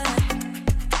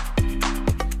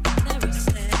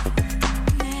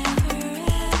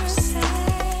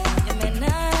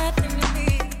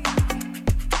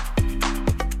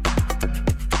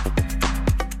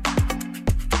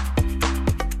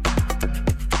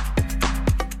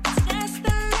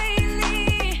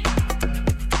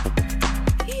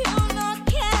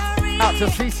 to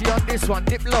CC on this one.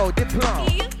 Dip low, dip low.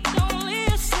 You don't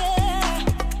listen.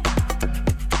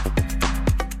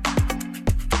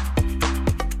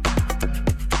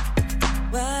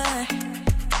 Why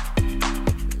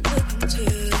look into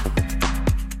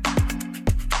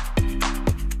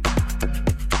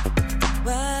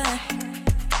why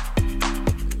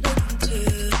look into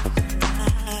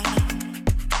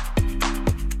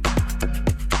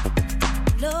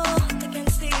no, they can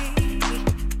see.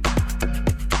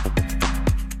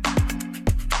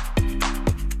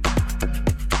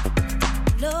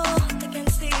 No, they can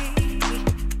see.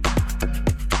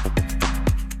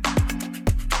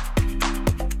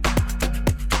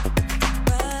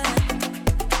 But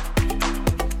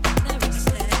never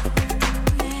said,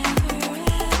 never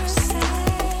ever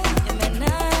said, it meant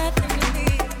nothing to me.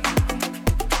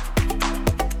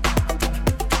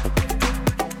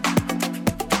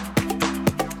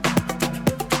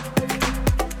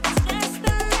 Just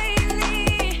that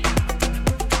lately,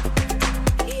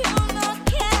 you're not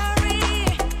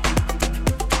caring.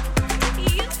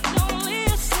 You don't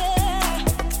listen.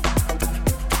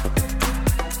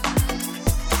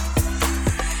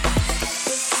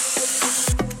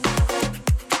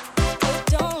 You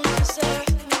don't deserve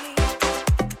me.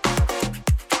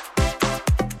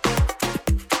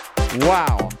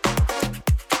 Wow.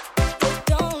 You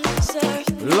don't deserve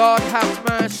me. Lord have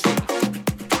mercy.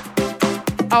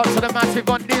 Out to the massive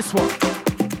on this one.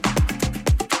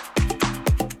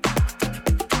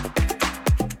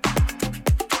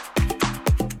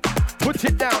 Put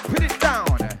it down, put it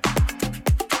down.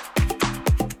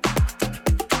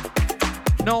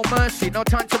 No mercy, no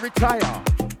time to retire.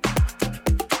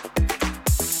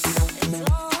 It's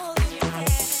all in your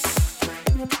head.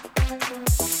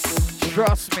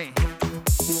 Trust me.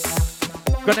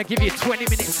 Gonna give you 20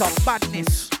 minutes of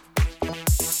badness.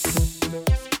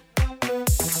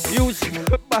 Music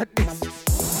badness.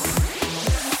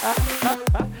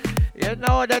 You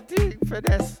know the thing,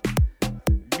 Finesse.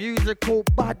 Musical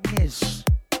badness.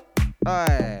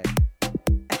 Aye.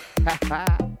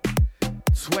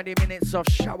 20 minutes of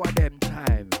shower them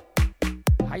time.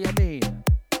 How you mean?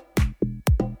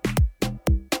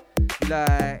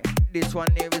 Like, this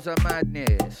one here is a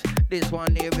madness. This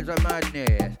one here is a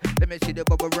madness. Let me see the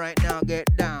bubble right now,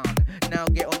 get down. Now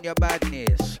get on your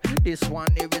badness. This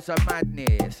one here is a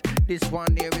madness. This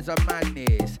one here is a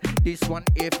madness. This one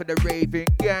here for the raving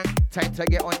gang. Time to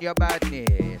get on your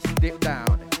badness. Dip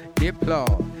down, dip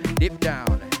low, dip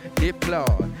down, dip low.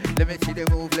 Let me see the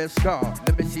move, let's go.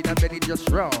 Let me see the belly just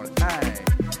roll. Aye.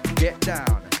 Get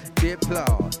down, dip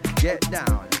low, get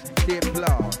down, dip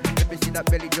low. Let me see that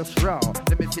belly just roll.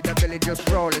 Let me see that belly just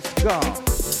roll. Let's go.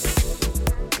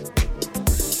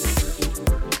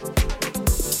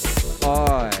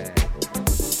 Oi.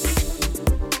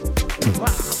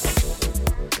 Wow.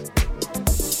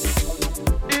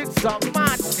 It's a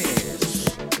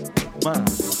madness. Man.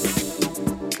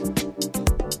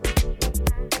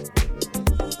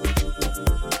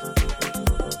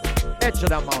 Edge of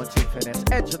the mountain, Finesse.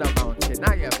 Edge of the mountain.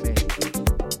 Now you have me.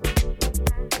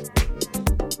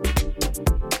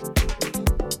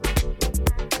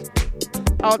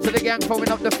 Out to the gang, throwing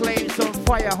up the flames on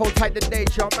fire. Hold tight the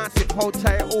Deja, massive. Hold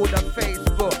tight all the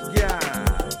Facebook. Yeah.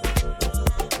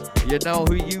 You know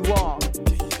who you are.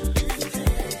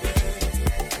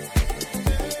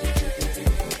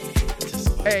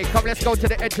 Hey, come, let's go to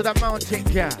the edge of the mountain.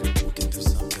 Yeah.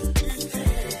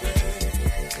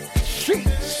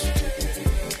 Sheets.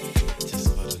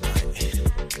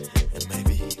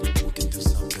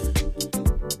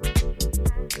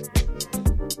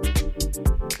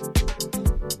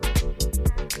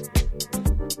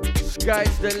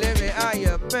 Sky's the limit, I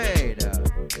am made.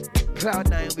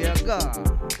 Cloud9, we are God.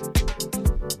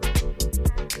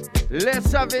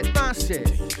 Let's have it massive.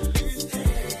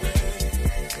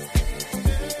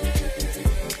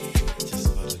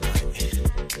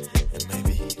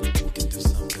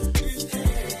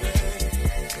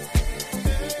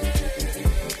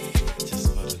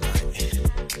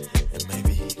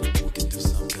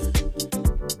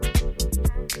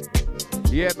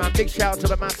 Yeah, man, big shout out to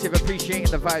the massive,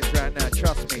 appreciating the vibes right now,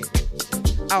 trust me.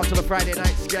 Out to the Friday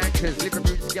night skankers, living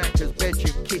room skankers,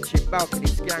 bedroom, kitchen, balcony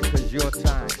skankers, your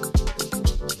time.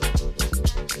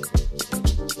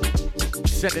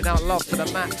 Sending out love to the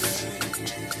max.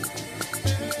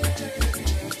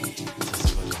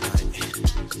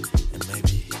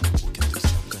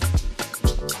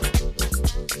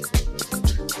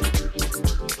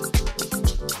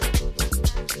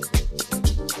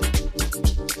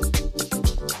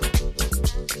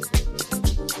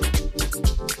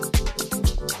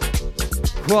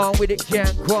 Go on with it,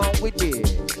 gang, go on with it.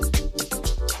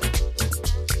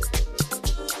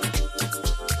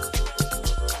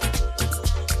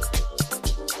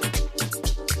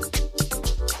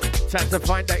 Time to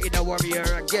find that inner warrior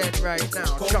again right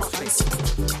now. Trust me.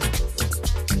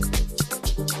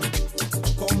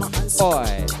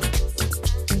 Oi.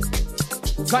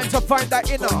 Time to find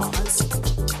that inner.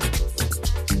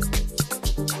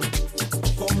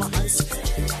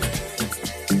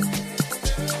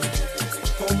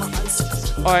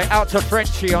 Alright, out to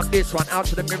Frenchie on this one, out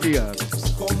to the Miriam.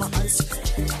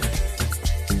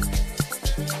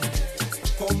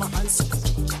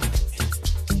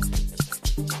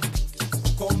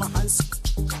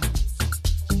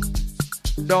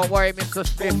 Don't worry, Mr.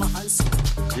 Smith.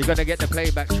 You're gonna get the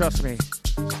playback, trust me.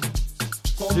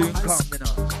 Soon come, you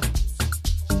know.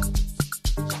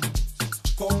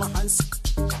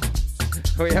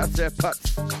 We have there,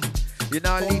 Putz. You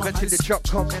know, leave until the truck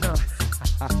come, you know.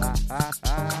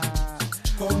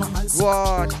 Go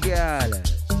on, girl.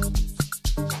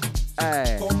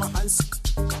 Hey.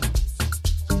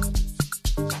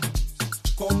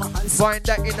 Find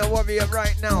that inner warrior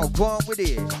right now. Go on with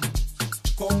it.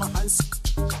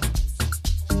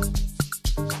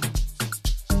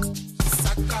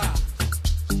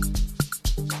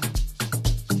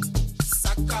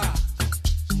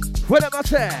 What am I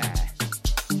saying?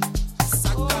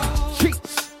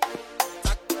 Cheats.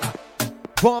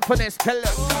 Go on, Finesse, tell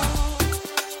them.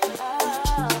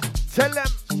 Tell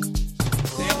them.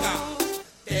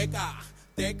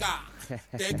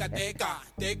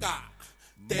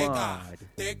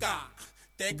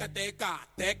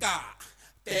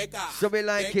 So we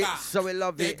like it, so we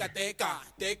love it.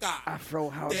 Afro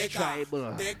House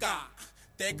Tribal.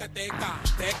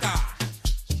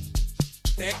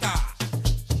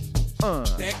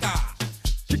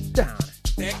 Sit down.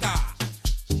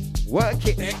 Work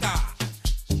it.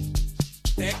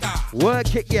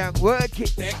 Work it, gang. Work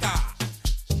it.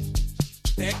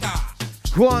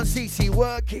 Go on, Cece,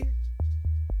 work it.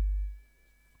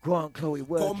 Go on, Chloe,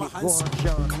 work it. Go on,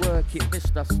 John, work it.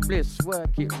 Mr. Spliss,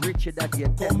 work it. Richard at your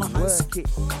death, work it.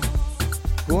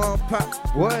 Go on,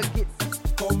 Pat, work it.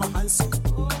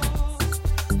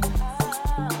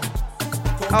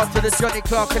 Out to the Johnny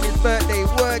Clark and his birthday,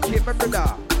 work it, remember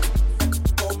that?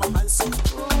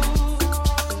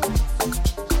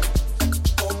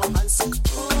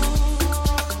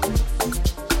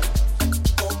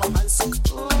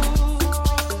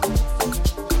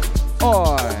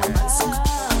 Oi.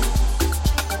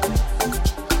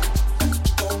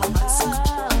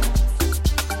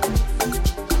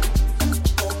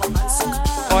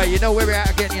 Oi, you know where we're at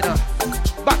again, you know.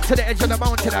 Back to the edge of the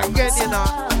mountain again, you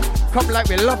know. Come like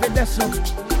we love it, that's song.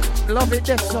 Love it,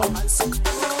 that's song.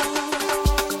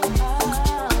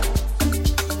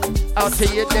 Out to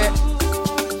you there.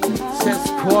 Says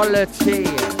quality.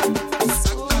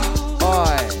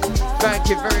 Oi. Thank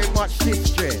you very much,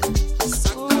 sister.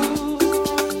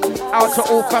 Out to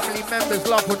all family members,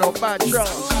 love with no bad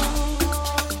drugs.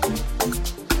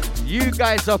 You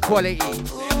guys are quality.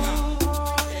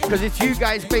 Because it's you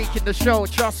guys making the show,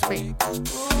 trust me.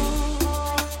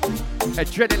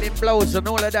 Adrenaline blows and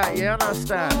all of that, you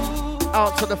understand?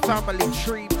 Out to the family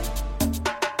tree.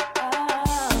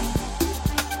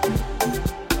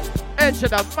 Edge of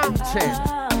the mountain.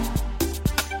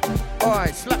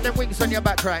 Alright, slap them wings on your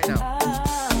back right now.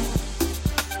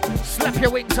 Slap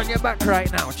your wings on your back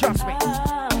right now, trust me.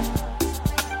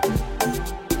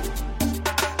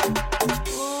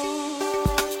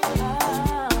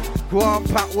 Go on,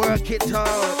 Pat, work it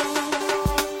out.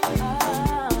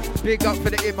 Big up for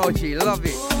the emoji, love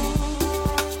it.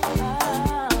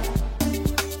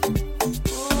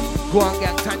 Go on,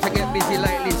 gang, time to get busy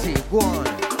like Lizzie. Go on.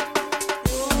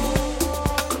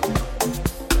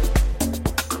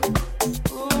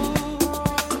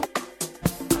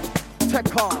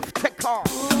 Take off, take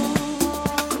off.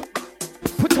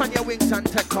 Put on your wings and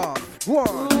take off. Go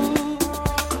on.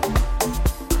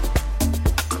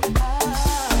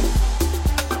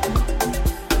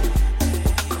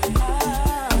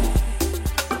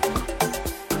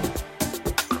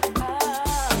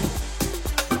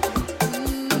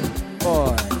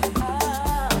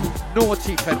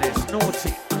 Naughty Finesse,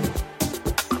 naughty.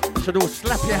 Should all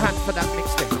slap your hand for that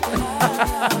mixtape.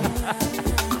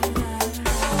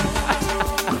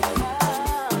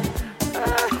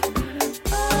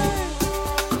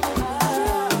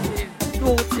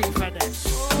 Naughty Finesse.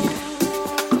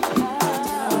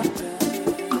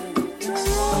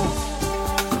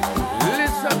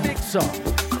 Listen, mixer.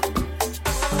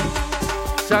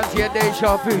 Sounds your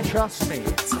deja vu, trust me.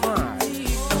 It's mine.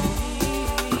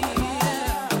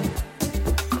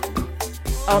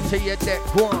 Out to your deck,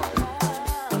 go on.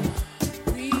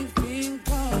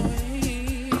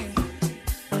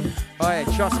 Alright,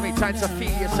 trust me, time to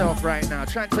feel yourself right now.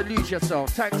 Trying to lose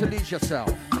yourself, time to lose yourself.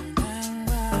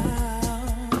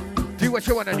 Do what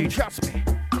you wanna do, trust me.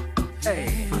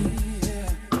 Hey.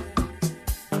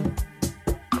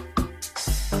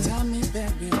 Tell me,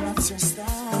 baby, what's your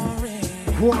story?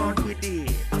 Go on with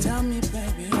it. Tell me,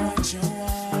 baby, what you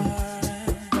want.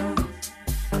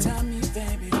 Tell me,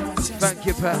 baby, what's your Thank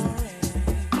you, Pat.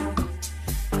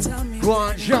 Tell me, Go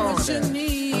on, Jean. what you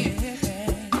need.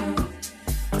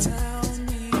 Tell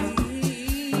me,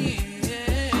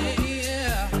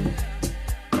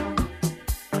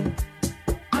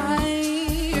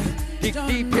 I Dig don't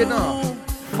deep know enough.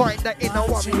 Find that inner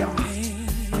what you warrior. need,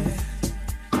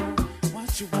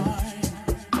 what you want.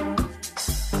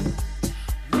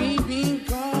 We've been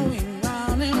going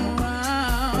round and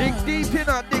round. Dig deep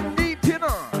enough. Dig deep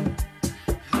enough.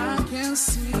 I can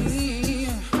see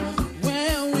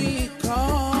where we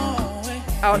going.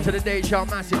 Out to the Deja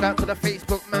massive. Out to the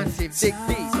Facebook massive. Dig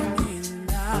deep. Tell me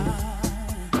now.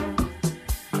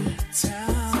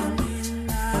 Tell me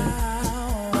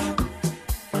now.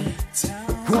 Tell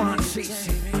Go on, me, Cece.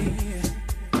 baby.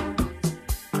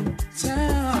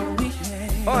 Tell me,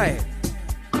 hey. Oi.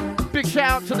 Big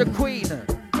shout out to the Queen.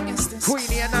 Is this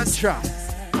Queenie and Antra.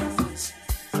 restless?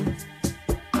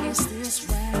 Is this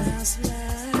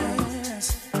restless?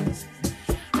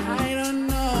 I don't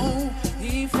know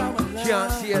if our love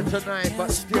Can't see her tonight,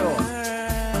 but still.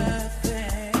 worth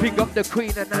it. Big up the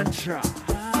Queen and Antra.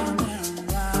 Round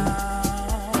and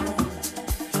round,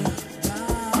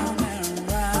 round and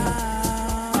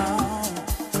round,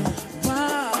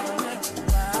 round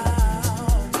and round.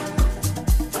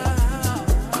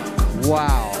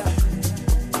 Wow.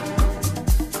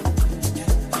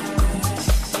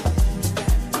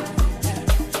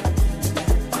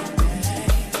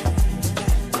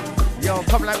 Yo,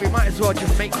 come like we might as well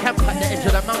just make camp at the edge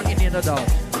of the mountain, you know, though.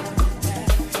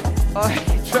 Oh,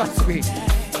 trust me.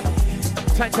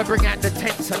 Time to bring out the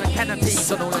tents and the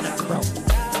canopies and all of that, bro.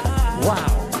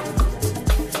 Wow.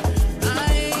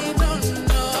 I don't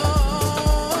know.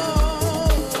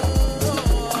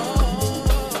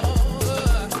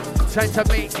 Time to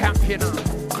make camp, you know.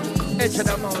 Edge of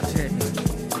the mountain.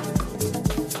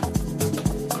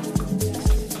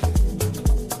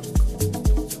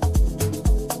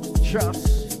 Trust.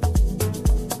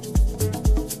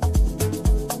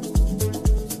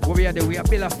 What we are doing? We are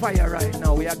build a fire right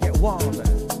now. We are get warm.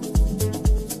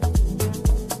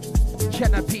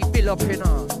 Canopy build up, you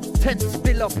know. Tents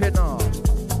build up, you know.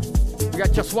 We are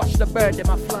just watch the bird, them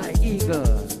a fly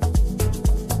eagle.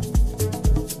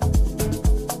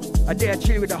 I dare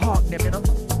chill with the hawk, them, you know.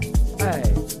 Hey.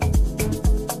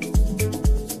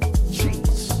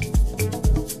 Jeez.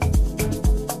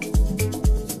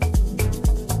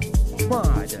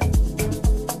 Mad.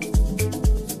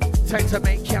 Time to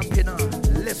make camp, you know.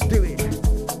 Let's do it.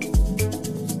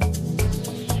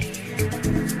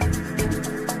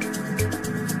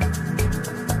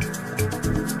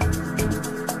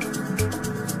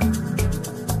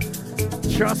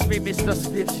 Trust me, Mr.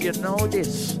 Spiffs, you know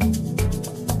this.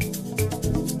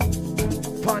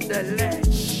 On the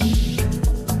ledge.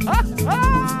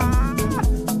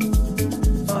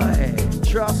 Oi,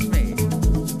 trust me.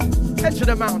 Edge of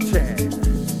the mountain.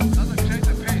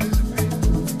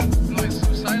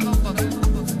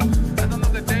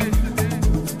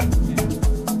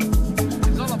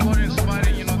 It's all about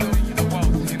inspiring, you know, the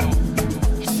world, you know.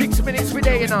 6 minutes we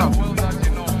there, you know. Well, that,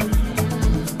 you know,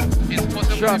 it's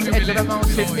possible Trust, if you edge of the believe,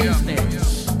 mountain you know,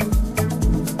 business.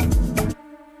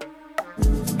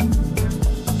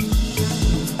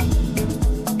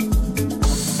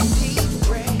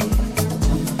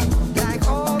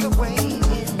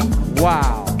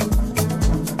 Wow.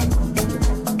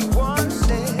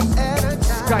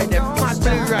 Sky them mad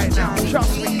blue right now.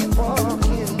 Trust me.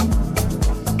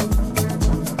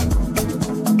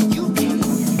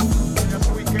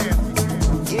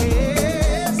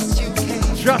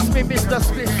 Trust me, Mr.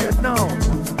 Splish, no.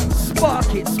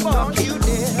 Spark it, spark it.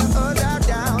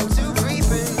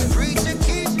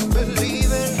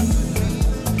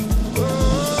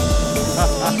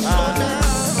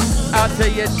 Out to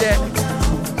your deck.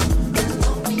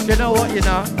 You know what, you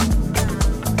know?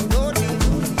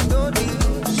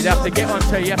 You have to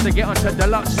get onto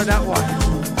deluxe for that one.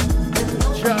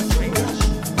 Trust me.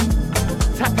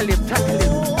 Tackle him.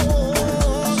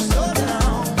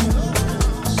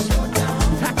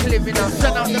 Tackle him, you know,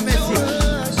 send out the message.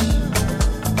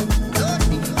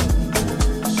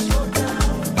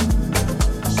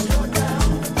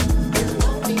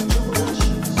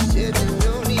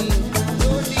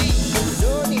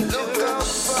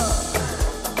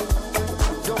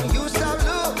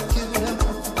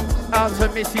 Out to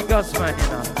Missy Guzman, you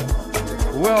know.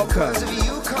 Welcome.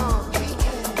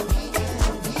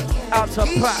 Out to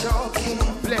Pat.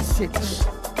 Blessings.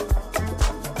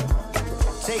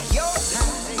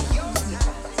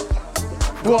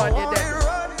 Go on, you there.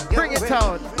 Bring it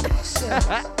on.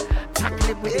 Tackle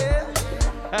him with it.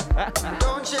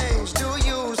 Don't change, do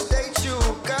you stay true?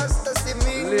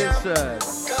 Listen.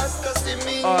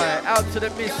 Alright, out to the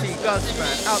Missy,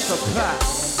 Guzman, out to Pat.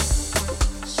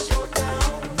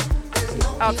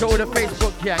 Out to all the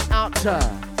Facebook gang, out to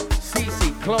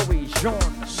Cece, Chloe, Jean,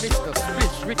 Mr.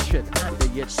 Splish, Richard,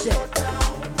 and your dead.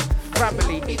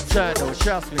 Family eternal,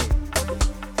 trust me.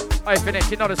 Alright, Finesse,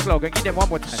 you know the slogan, give them one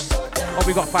more time. Oh,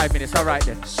 we got 5 minutes, alright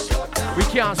then. We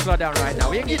can't slow down right now,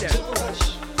 we can give them.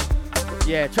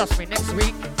 Yeah, trust me, next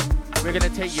week, we're gonna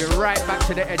take you right back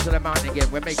to the edge of the mountain again.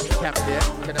 We're making camp here.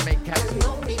 We're gonna make camp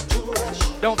here.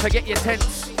 Don't forget your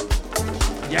tents,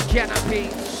 your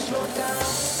canopies.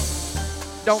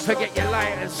 Don't forget your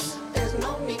lighters.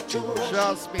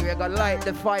 Trust me, we're gonna light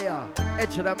the fire,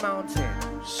 edge of the mountain.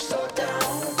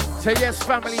 So yes,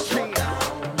 family tree.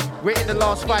 We're in the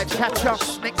last 5. Catch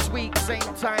us next week, same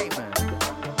time.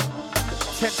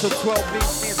 10 to 12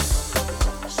 business.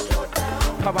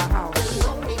 Powerhouse.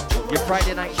 Your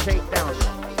Friday night shakedown.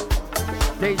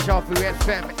 Deja Vu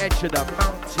FM, edge of the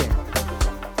mountain.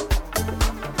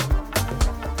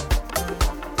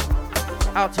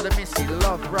 Out to the Missy,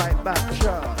 love right back,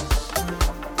 trust.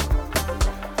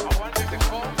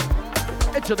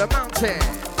 Edge of the mountain.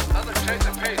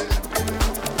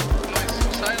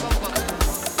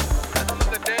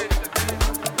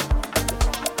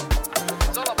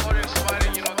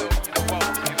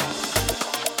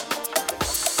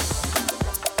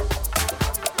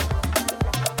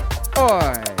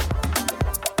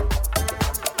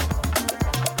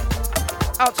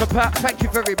 Out to Pat, thank you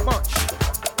very much.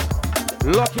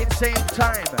 Lock in same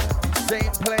time,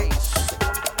 same place.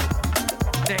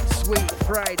 Next week,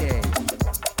 Friday.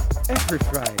 Every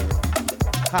Friday.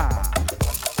 Ha.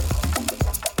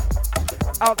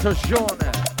 Out to Jean.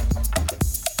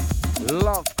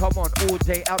 Love, come on, all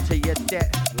day. Out to your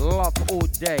debt. Love all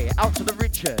day. Out to the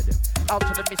Richard. Out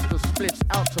to the Mr. Splits.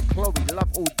 Out to Chloe.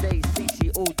 Love all day. CC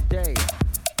all day.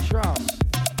 Trust.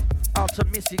 Out to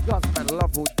Missy Guzman.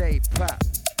 Love all day. Pat.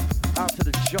 Out to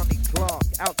the Johnny Clark.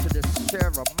 Out to the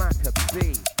Sarah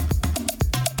Maccabee.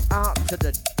 Out to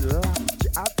the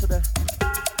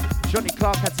Johnny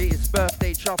Clark has his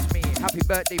birthday. Trust me. Happy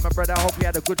birthday, my brother. I hope you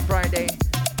had a good Friday.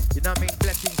 You know what I mean?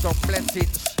 Blessings on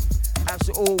blessings. As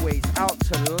always, out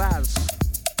to Laz.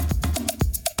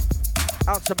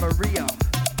 Out to Maria.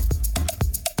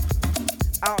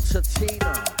 Out to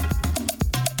Tina.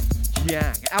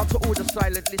 Yang. Out to all the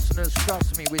silent listeners.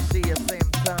 Trust me, we see you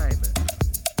same time.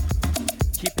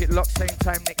 Keep it locked same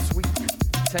time next week.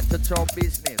 10 to 12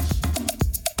 business.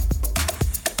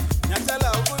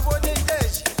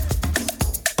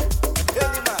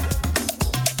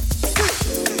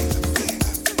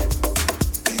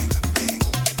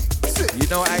 You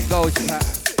know how it goes, Pat.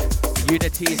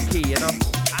 Unity is key, you know?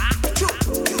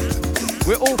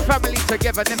 We're all family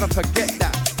together, never forget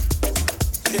that.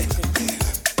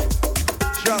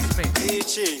 Trust me.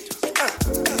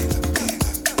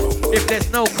 If there's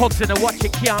no cogs in the watch,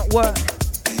 it can't work.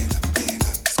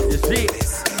 You see?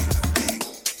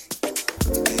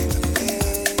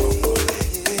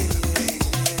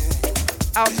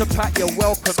 Out to Pat, you're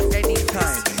welcome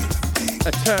anytime.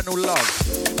 Eternal love.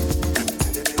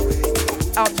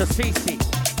 Out to Cece.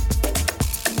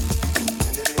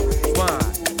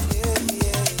 One.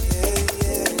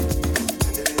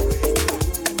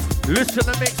 Listen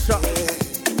to mix up.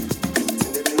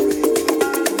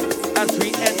 As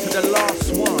we enter the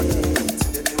last one.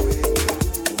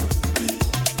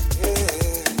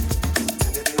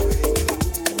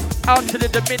 Out to the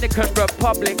Dominican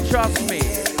Republic, trust me.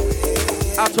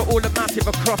 Out to all the massive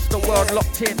across the world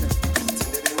locked in.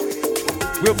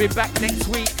 We'll be back next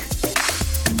week.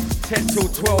 10 till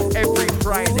 12 every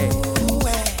Friday.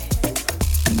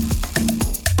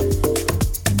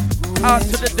 Out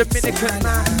to the Dominican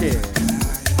massive.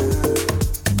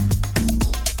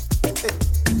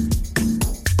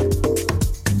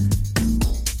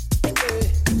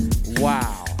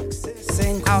 Wow.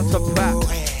 Out to Pat.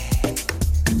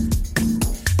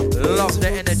 Love the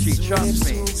energy, trust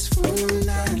me.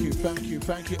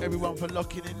 Thank you everyone for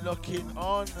locking in, locking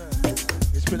on.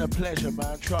 It's been a pleasure,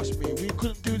 man, trust me. We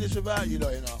couldn't do this without you,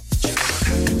 lot, you know.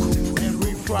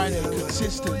 Every Friday,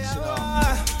 consistent, you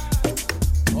know.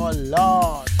 Oh,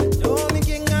 Lord.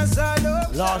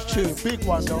 Last tune, big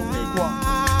one though, big one.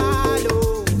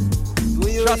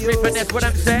 Trust me, Finesse, what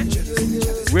I'm saying?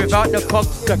 Without the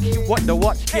cogs, the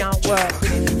watch can't work.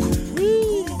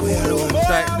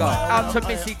 Thank God. Out to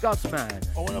Missy Guzman.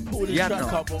 I want to pull this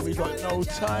track up, but we got no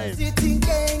time.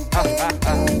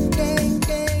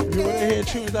 You want to hear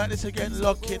tunes like this again?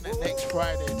 Lock in next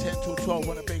Friday, 10 till 12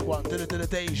 on a big one. Do the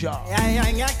Deja.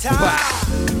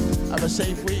 Have a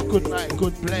safe week. Good night.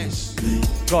 Good bless.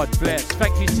 God bless.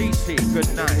 Thank you, CC.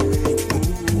 Good night.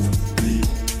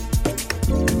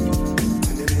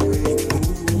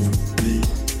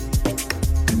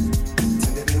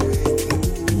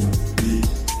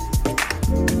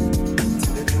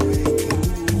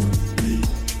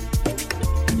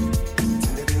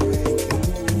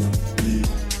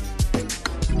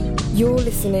 You're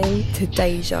listening to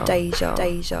Deja.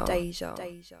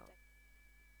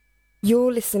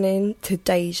 You're listening to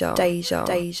Deja.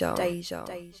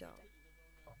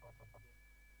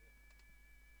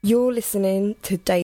 You're listening to Deja.